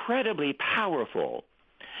incredibly powerful.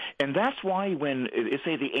 And that's why when,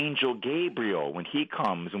 say, the angel Gabriel, when he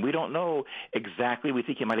comes, and we don't know exactly, we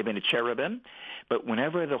think he might have been a cherubim, but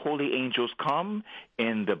whenever the holy angels come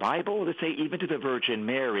in the Bible, they say even to the Virgin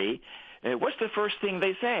Mary, what's the first thing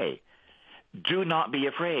they say? Do not be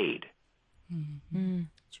afraid. Mm-hmm.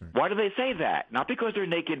 That's right. Why do they say that? Not because they're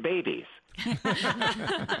naked babies.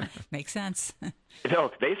 Makes sense.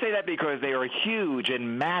 No, they say that because they are huge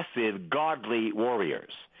and massive godly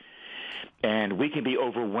warriors. And we can be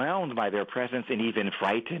overwhelmed by their presence and even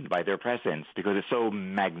frightened by their presence because it's so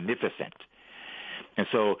magnificent. And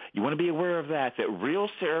so you want to be aware of that real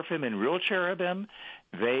seraphim and real cherubim,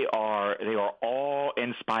 they are all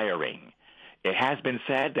inspiring. It has been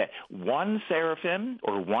said that one seraphim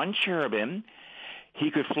or one cherubim,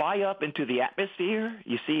 he could fly up into the atmosphere,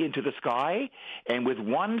 you see, into the sky, and with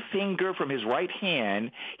one finger from his right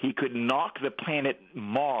hand, he could knock the planet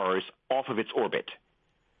Mars off of its orbit.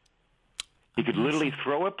 He could literally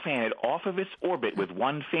throw a planet off of its orbit with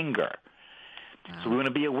one finger. Wow. So we want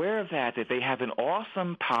to be aware of that they have an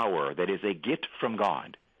awesome power that is a gift from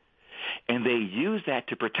God. And they use that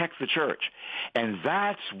to protect the church. And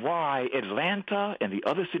that's why Atlanta and the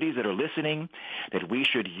other cities that are listening, that we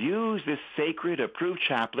should use this sacred approved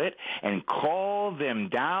chaplet and call them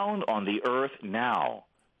down on the earth now.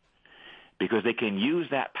 Because they can use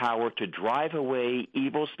that power to drive away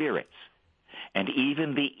evil spirits. And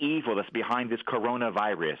even the evil that's behind this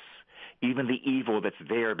coronavirus, even the evil that's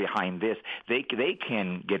there behind this, they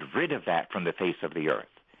can get rid of that from the face of the earth.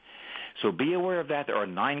 So be aware of that. There are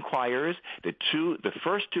 9 choirs. The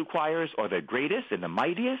first 2 choirs are the greatest and the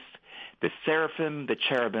mightiest, the seraphim, the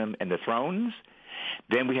cherubim, and the thrones.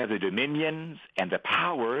 Then we have the dominions and the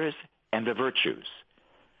powers and the virtues.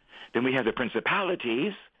 Then we have the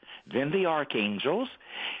principalities, then the archangels,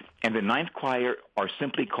 and the 9th choir are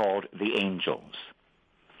simply called the angels.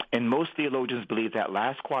 And most theologians believe that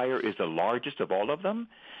last choir is the largest of all of them,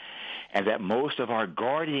 and that most of our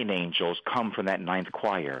guardian angels come from that 9th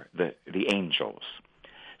choir, the angels.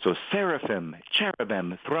 So seraphim,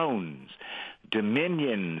 cherubim, thrones,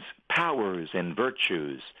 dominions, powers, and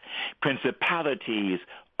virtues, principalities,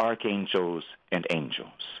 archangels, and angels.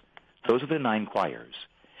 Those are the 9 choirs.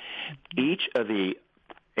 Each of the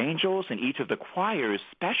angels and each of the choirs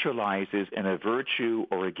specializes in a virtue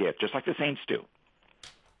or a gift, just like the saints do.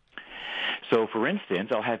 So, for instance,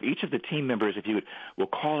 I'll have each of the team members, if you will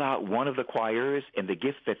call out one of the choirs and the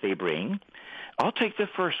gift that they bring. I'll take the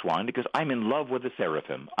first one because I'm in love with the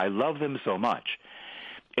seraphim. I love them so much.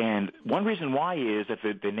 And one reason why is that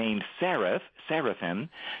the name seraphim,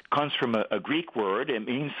 comes from a Greek word. It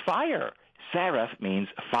means fire. Seraph means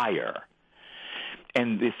fire.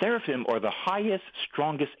 And the seraphim are the highest,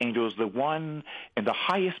 strongest angels, the one in the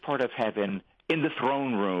highest part of heaven in the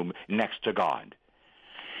throne room next to God.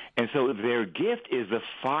 And so their gift is the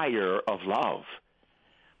fire of love.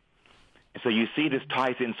 And so you see this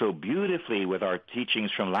ties in so beautifully with our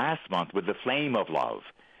teachings from last month with the flame of love.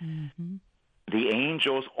 Mm-hmm. The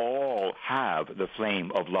angels all have the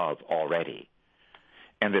flame of love already.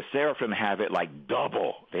 And the seraphim have it like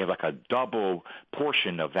double. They have like a double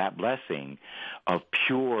portion of that blessing of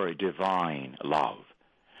pure divine love.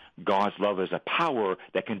 God's love is a power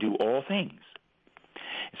that can do all things.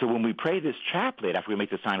 So when we pray this chaplet, after we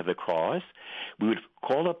make the sign of the cross, we would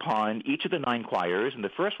call upon each of the 9 choirs, and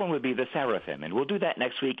the first one would be the seraphim. And we'll do that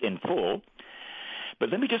next week in full. But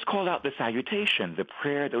let me just call out the salutation, the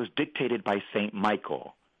prayer that was dictated by St.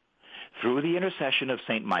 Michael. Through the intercession of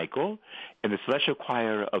St. Michael and the celestial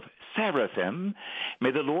choir of seraphim,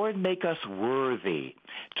 may the Lord make us worthy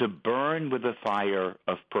to burn with the fire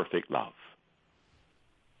of perfect love.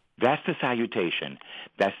 That's the salutation.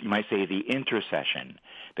 That's, you might say, the intercession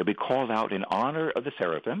that we call out in honor of the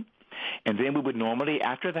seraphim. And then we would normally,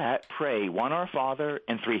 after that, pray 1 Our Father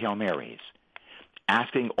and 3 Hail Marys,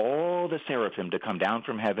 asking all the seraphim to come down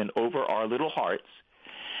from heaven over our little hearts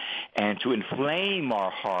and to inflame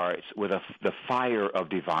our hearts with the fire of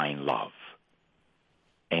divine love.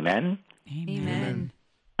 Amen? Amen.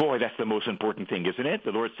 Boy, that's the most important thing, isn't it?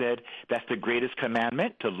 The Lord said that's the greatest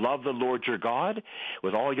commandment, to love the Lord your God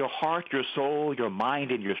with all your heart, your soul, your mind,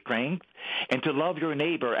 and your strength, and to love your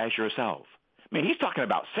neighbor as yourself. I mean, he's talking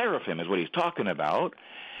about seraphim is what he's talking about.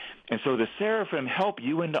 And so the seraphim help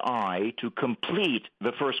you and I to complete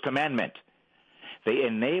the first commandment. They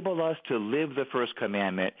enable us to live the first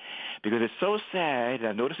commandment because it's so sad.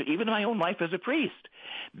 I notice it even in my own life as a priest,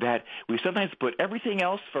 that we sometimes put everything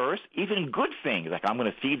else first, even good things, like I'm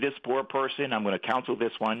going to feed this poor person, I'm going to counsel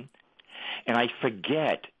this one, and I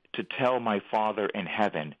forget to tell my Father in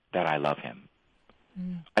heaven that I love him.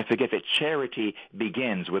 I forget that charity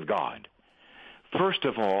begins with God. First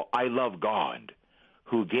of all, I love God,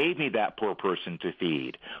 who gave me that poor person to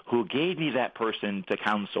feed, who gave me that person to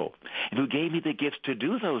counsel, and who gave me the gifts to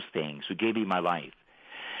do those things, who gave me my life.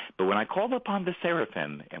 But when I call upon the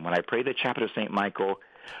seraphim, and when I pray the Chaplet of St. Michael,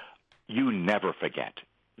 you never forget.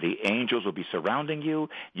 The angels will be surrounding you.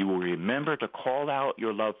 You will remember to call out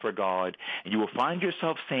your love for God, and you will find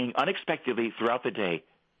yourself saying unexpectedly throughout the day,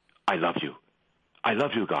 I love you. I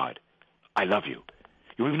love you, God. I love you.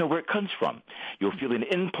 You don't even know where it comes from. You'll feel an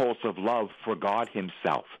impulse of love for God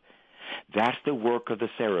himself. That's the work of the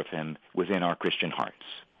seraphim within our Christian hearts.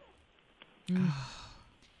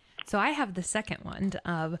 So I have the second one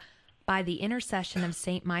of, by the intercession of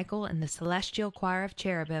St. Michael and the celestial choir of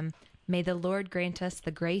cherubim, may the Lord grant us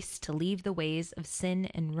the grace to leave the ways of sin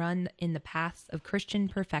and run in the paths of Christian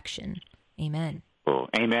perfection. Amen. Oh,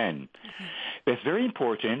 amen. That's very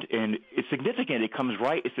important, and it's significant. It comes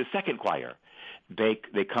right, it's the second choir.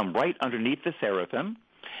 They come right underneath the seraphim,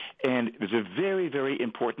 and there's a very, very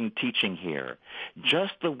important teaching here.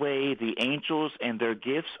 Just the way the angels and their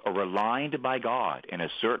gifts are aligned by God in a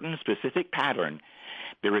certain specific pattern,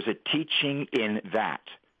 there is a teaching in that.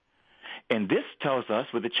 And this tells us,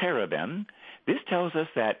 with the cherubim, this tells us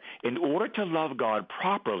that in order to love God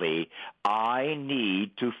properly, I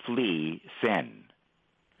need to flee sin.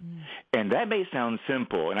 And that may sound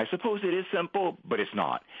simple, and I suppose it is simple, but it's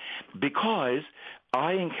not. Because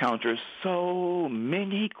I encounter so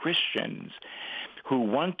many Christians who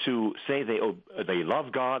want to say they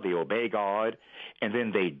love God, they obey God, and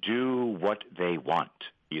then they do what they want.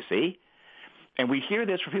 you see? And we hear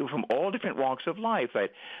this from people from all different walks of life,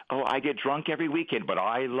 that, oh, I get drunk every weekend, but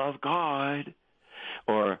I love God.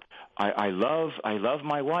 Or I love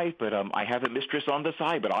my wife, but I have a mistress on the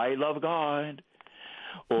side, but I love God.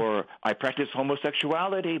 Or I practice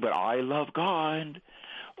homosexuality, but I love God.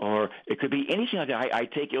 Or it could be anything like that. I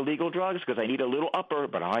take illegal drugs because I need a little upper,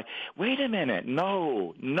 but wait a minute.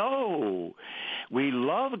 No. We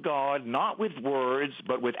love God not with words,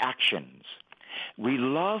 but with actions. We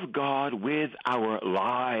love God with our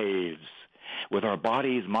lives, with our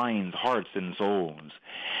bodies, minds, hearts, and souls.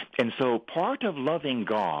 And so part of loving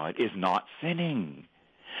God is not sinning.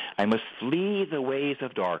 I must flee the ways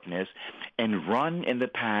of darkness and run in the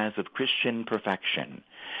paths of Christian perfection.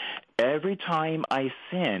 Every time I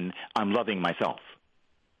sin, I'm loving myself.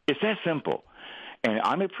 It's that simple. And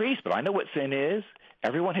I'm a priest, but I know what sin is.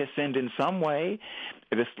 Everyone has sinned in some way.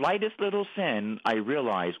 The slightest little sin, I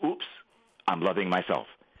realize, oops, I'm loving myself.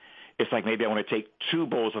 It's like maybe I want to take 2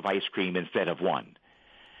 bowls of ice cream instead of 1.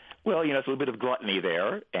 Well, it's a little bit of gluttony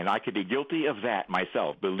there, and I could be guilty of that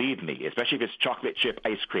myself, believe me, especially if it's chocolate chip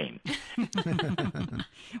ice cream.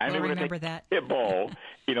 I remember that. A bowl,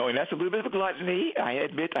 and that's a little bit of gluttony. I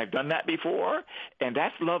admit I've done that before, and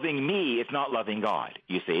that's loving me. It's not loving God,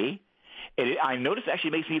 you see. I notice it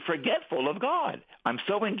actually makes me forgetful of God. I'm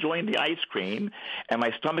so enjoying the ice cream, and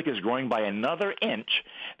my stomach is growing by another inch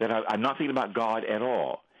that I'm not thinking about God at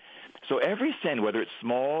all. So every sin, whether it's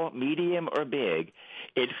small, medium, or big,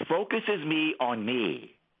 it focuses me on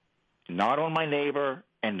me, not on my neighbor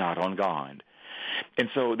and not on God. And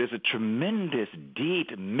so there's a tremendous,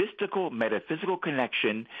 deep, mystical, metaphysical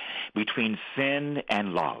connection between sin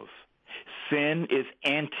and love. Sin is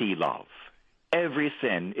anti-love. Every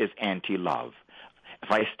sin is anti-love.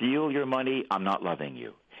 If I steal your money, I'm not loving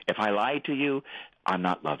you. If I lie to you, I'm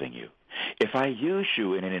not loving you. If I use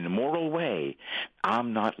you in an immoral way,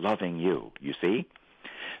 I'm not loving you, you see?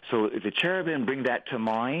 So the cherubim bring that to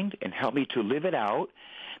mind and help me to live it out,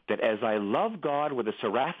 that as I love God with a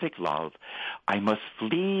seraphic love, I must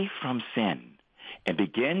flee from sin and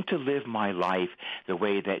begin to live my life the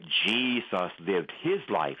way that Jesus lived his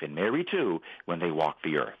life, and Mary too, when they walked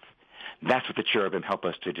the earth. That's what the cherubim help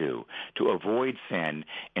us to do, to avoid sin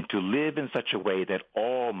and to live in such a way that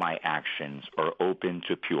all my actions are open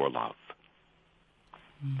to pure love.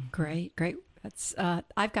 Great. That's,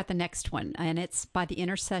 I've got the next one, and it's by the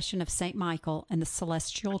intercession of St. Michael and the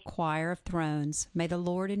celestial choir of thrones. May the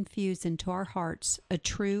Lord infuse into our hearts a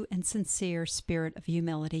true and sincere spirit of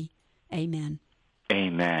humility. Amen.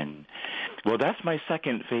 Amen. Well, that's my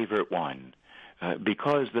second favorite one,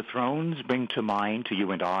 because the thrones bring to mind to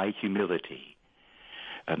you and I humility.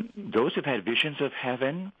 Those who've had visions of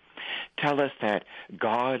heaven tell us that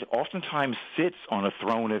God oftentimes sits on a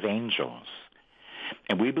throne of angels.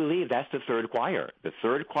 And we believe that's the third choir. The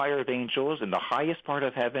third choir of angels in the highest part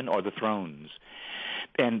of heaven are the thrones.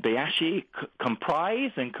 And they actually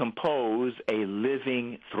comprise and compose a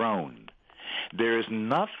living throne. There's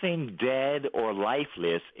nothing dead or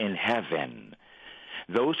lifeless in heaven.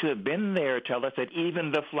 Those who have been there tell us that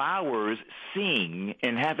even the flowers sing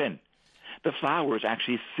in heaven. The flowers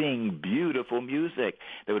actually sing beautiful music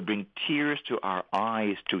that would bring tears to our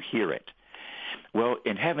eyes to hear it. Well,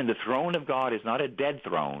 in heaven, the throne of God is not a dead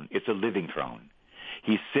throne. It's a living throne.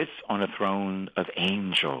 He sits on a throne of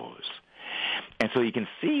angels. And so you can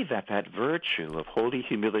see that virtue of holy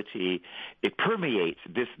humility, it permeates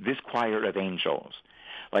this choir of angels.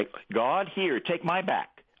 Like, God, here, take my back.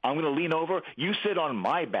 I'm going to lean over. You sit on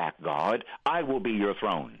my back, God. I will be your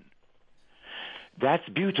throne. That's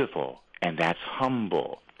beautiful, and that's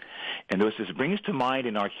humble. And what this brings to mind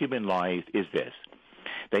in our human life is this,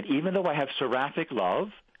 that even though I have seraphic love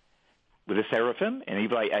with the seraphim, and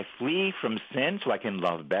even I flee from sin so I can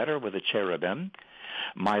love better with the cherubim,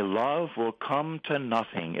 my love will come to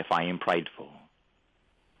nothing if I am prideful.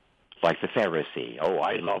 Like the Pharisee,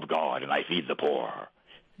 I love God and I feed the poor.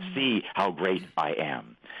 See how great I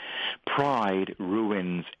am. Pride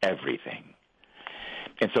ruins everything.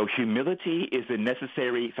 And so humility is the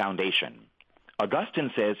necessary foundation. Augustine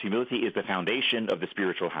says humility is the foundation of the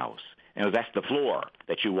spiritual house. And that's the floor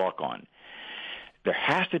that you walk on. There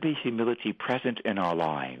has to be humility present in our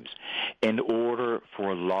lives in order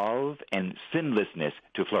for love and sinlessness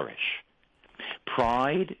to flourish.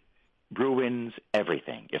 Pride ruins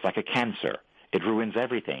everything. It's like a cancer. It ruins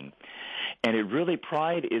everything. And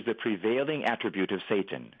pride is the prevailing attribute of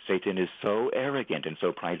Satan. Satan is so arrogant and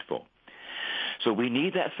so prideful. So we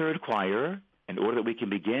need that third choir in order that we can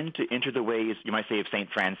begin to enter the ways, you might say, of St.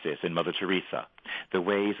 Francis and Mother Teresa, the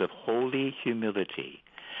ways of holy humility,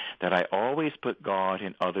 that I always put God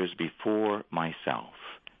and others before myself.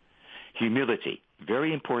 Humility,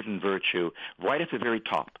 very important virtue right at the very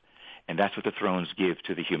top. And that's what the thrones give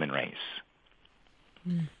to the human race.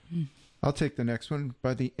 Mm-hmm. I'll take the next one.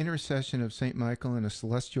 By the intercession of St. Michael and a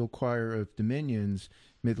celestial choir of dominions,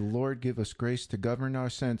 may the Lord give us grace to govern our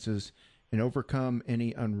senses and overcome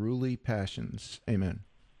any unruly passions. Amen.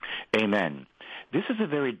 Amen. This is a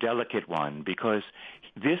very delicate one because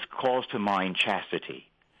this calls to mind chastity.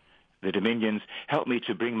 The dominions help me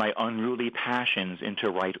to bring my unruly passions into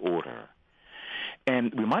right order.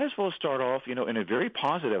 And we might as well start off, in a very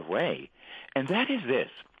positive way. And that is this.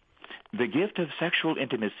 The gift of sexual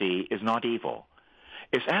intimacy is not evil.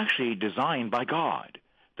 It's actually designed by God.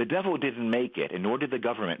 The devil didn't make it, and nor did the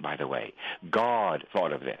government, by the way. God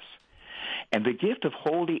thought of this. And the gift of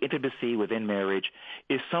holy intimacy within marriage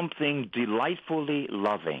is something delightfully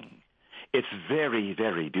loving. It's very,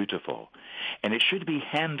 very beautiful. And it should be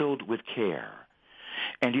handled with care.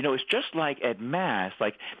 And, it's just like at Mass,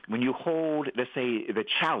 like when you hold, let's say, the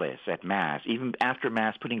chalice at Mass, even after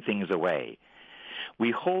Mass, putting things away.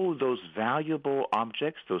 We hold those valuable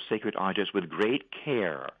objects, those sacred objects, with great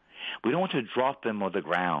care. We don't want to drop them on the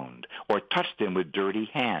ground or touch them with dirty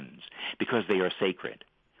hands because they are sacred.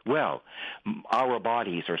 Well, our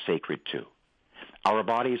bodies are sacred too. Our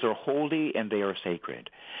bodies are holy and they are sacred.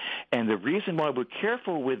 And the reason why we're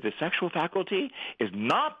careful with the sexual faculty is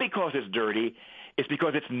not because it's dirty, it's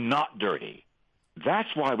because it's not dirty. That's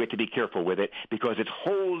why we have to be careful with it, because it's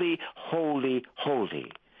holy, holy,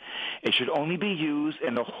 holy. It should only be used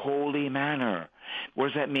in a holy manner. What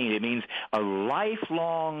does that mean? It means a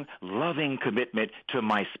lifelong loving commitment to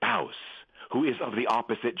my spouse, who is of the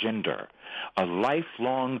opposite gender. A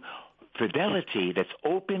lifelong fidelity that's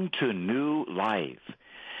open to new life.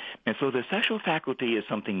 And so the sexual faculty is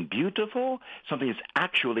something beautiful, something that's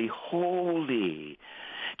actually holy.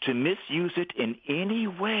 To misuse it in any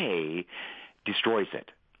way destroys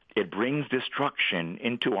it. It brings destruction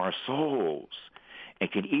into our souls.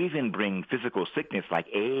 It can even bring physical sickness like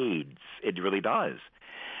AIDS. It really does.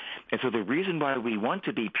 And so the reason why we want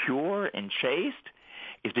to be pure and chaste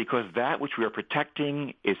is because that which we are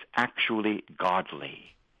protecting is actually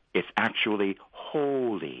godly. It's actually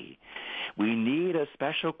holy. We need a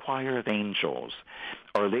special choir of angels.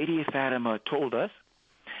 Our Lady of Fatima told us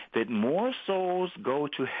that more souls go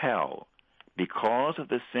to hell because of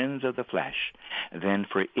the sins of the flesh than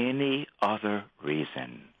for any other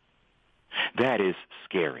reason. That is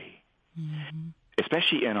scary,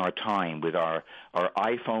 especially in our time with our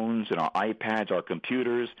iPhones and our iPads, our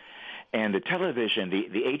computers, and the television,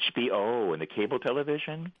 the HBO and the cable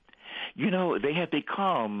television. They have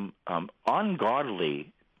become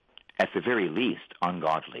ungodly, at the very least,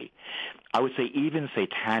 ungodly. I would say even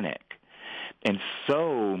satanic. And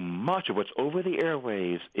so much of what's over the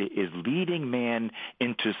airwaves is leading man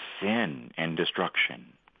into sin and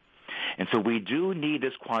destruction. And so we do need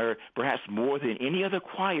this choir, perhaps more than any other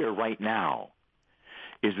choir right now,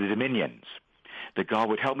 is the dominions. That God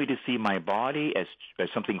would help me to see my body as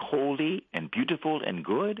something holy and beautiful and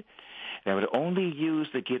good. That I would only use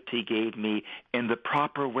the gift he gave me in the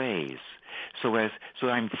proper ways so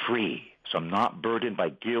I'm free. So I'm not burdened by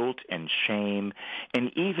guilt and shame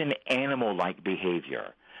and even animal-like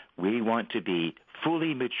behavior. We want to be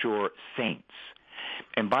fully mature saints.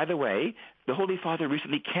 And by the way, the Holy Father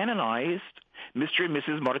recently canonized Mr. and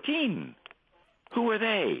Mrs. Martin. Who are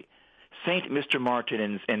they? Saint Mr.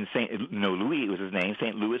 Martin and Louis was his name,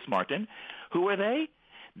 Saint Louis Martin. Who are they?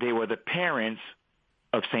 They were the parents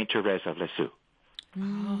of Saint Therese of Lisieux.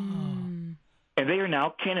 Oh. And they are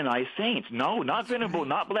now canonized saints. No, not venerable,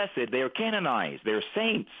 not blessed. They are canonized. They're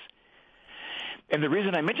saints. And the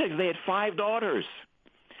reason I mention it is they had 5 daughters.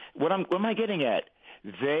 What am I getting at?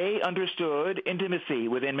 They understood intimacy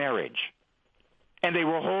within marriage. And they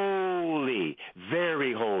were holy,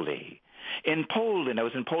 very holy. In Poland, I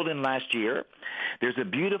was in Poland last year, there's a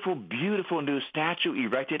beautiful, beautiful new statue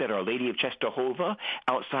erected at Our Lady of Czestochowa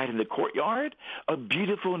outside in the courtyard, a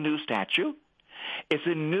beautiful new statue. It's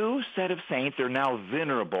a new set of saints. They're now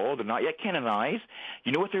venerable. They're not yet canonized.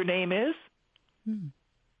 You know what their name is?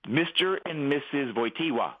 Mr. and Mrs.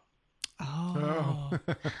 Wojtyła. Oh,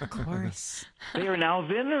 of course. They are now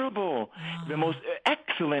venerable. Oh. The most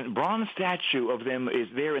excellent bronze statue of them is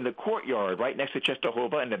there in the courtyard right next to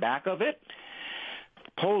Czestochowa in the back of it.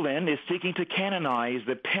 Poland is seeking to canonize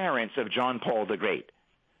the parents of John Paul the Great.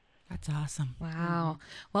 That's awesome. Wow.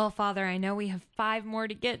 Well, Father, I know we have 5 more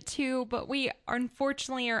to get to, but we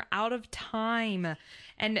unfortunately are out of time.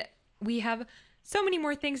 And we have so many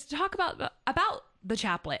more things to talk about the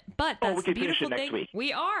chaplet. But that's the beautiful thing.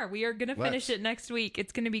 We are going to finish it next week.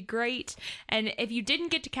 It's going to be great. And if you didn't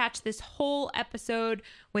get to catch this whole episode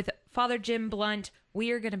with Father Jim Blount,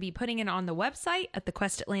 we are going to be putting it on the website at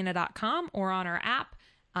thequestatlanta.com or on our app.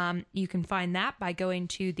 You can find that by going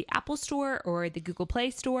to the Apple Store or the Google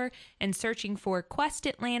Play Store and searching for Quest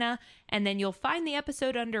Atlanta, and then you'll find the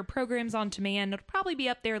episode under Programs on Demand. It'll probably be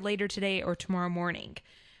up there later today or tomorrow morning.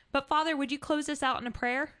 But Father, would you close us out in a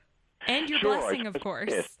prayer? And your blessing, of course.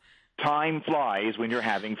 Yes. Time flies when you're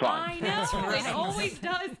having fun. I know, it always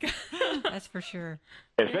does. That's for sure.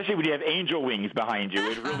 Especially when you have angel wings behind you.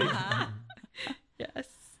 It really Yes.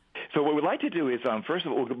 So what we'd like to do is, first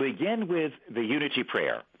of all, we'll begin with the unity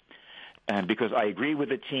prayer. And because I agree with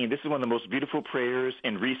the team, this is one of the most beautiful prayers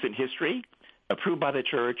in recent history, approved by the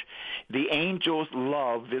church. The angels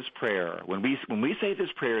love this prayer. When we say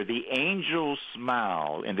this prayer, the angels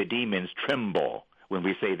smile and the demons tremble when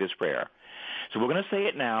we say this prayer. So we're going to say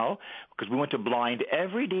it now because we want to blind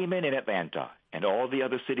every demon in Atlanta and all the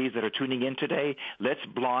other cities that are tuning in today. Let's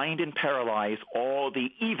blind and paralyze all the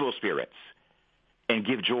evil spirits and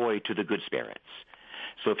give joy to the good spirits.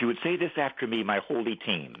 So if you would say this after me, my holy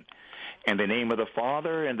team, in the name of the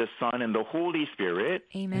Father and the Son and the Holy Spirit.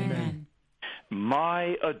 Amen. Amen.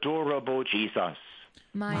 My adorable Jesus.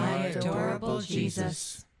 My adorable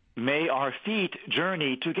Jesus. May our feet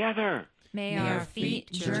journey together. May our feet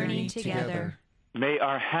journey together. May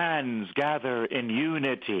our hands gather in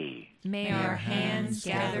unity. May our hands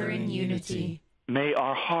gather in unity. May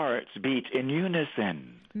our hearts beat in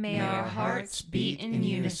unison. May our hearts beat in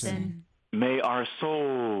unison. May our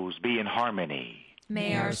souls be in harmony.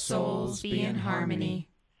 May our souls be in harmony.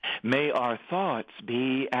 May our thoughts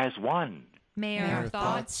be as one. May our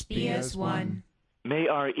thoughts be as one. May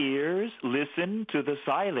our ears listen to the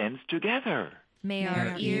silence together. May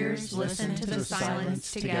our ears listen to the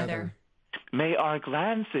silence together. May our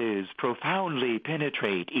glances profoundly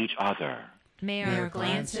penetrate each other. May our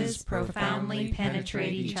glances profoundly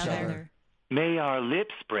penetrate each other. May our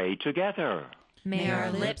lips pray together. May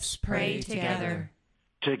our lips pray together.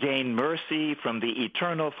 To gain mercy from the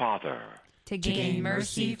eternal Father. To gain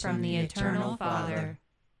mercy from the eternal Father.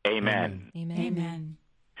 Amen. Amen. Amen.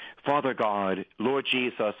 Father God, Lord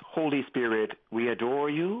Jesus, Holy Spirit, we adore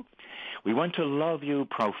you. We want to love you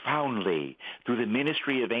profoundly through the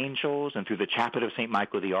ministry of angels and through the Chaplet of St.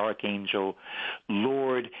 Michael the Archangel.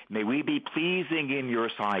 Lord, may we be pleasing in your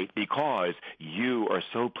sight because you are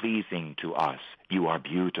so pleasing to us. You are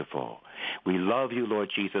beautiful. We love you,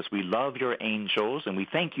 Lord Jesus. We love your angels, and we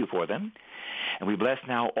thank you for them. And we bless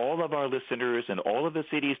now all of our listeners and all of the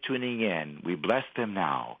cities tuning in. We bless them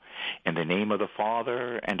now. In the name of the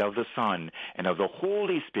Father and of the Son and of the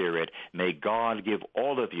Holy Spirit, may God give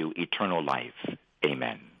all of you eternal life.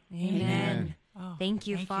 Amen. Amen. Oh, thank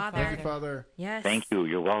you, Father. Thank you, Father. Yes. Thank you.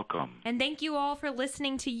 You're welcome. And thank you all for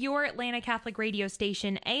listening to your Atlanta Catholic radio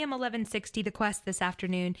station, AM 1160 The Quest, this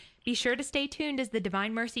afternoon. Be sure to stay tuned as the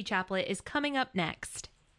Divine Mercy Chaplet is coming up next.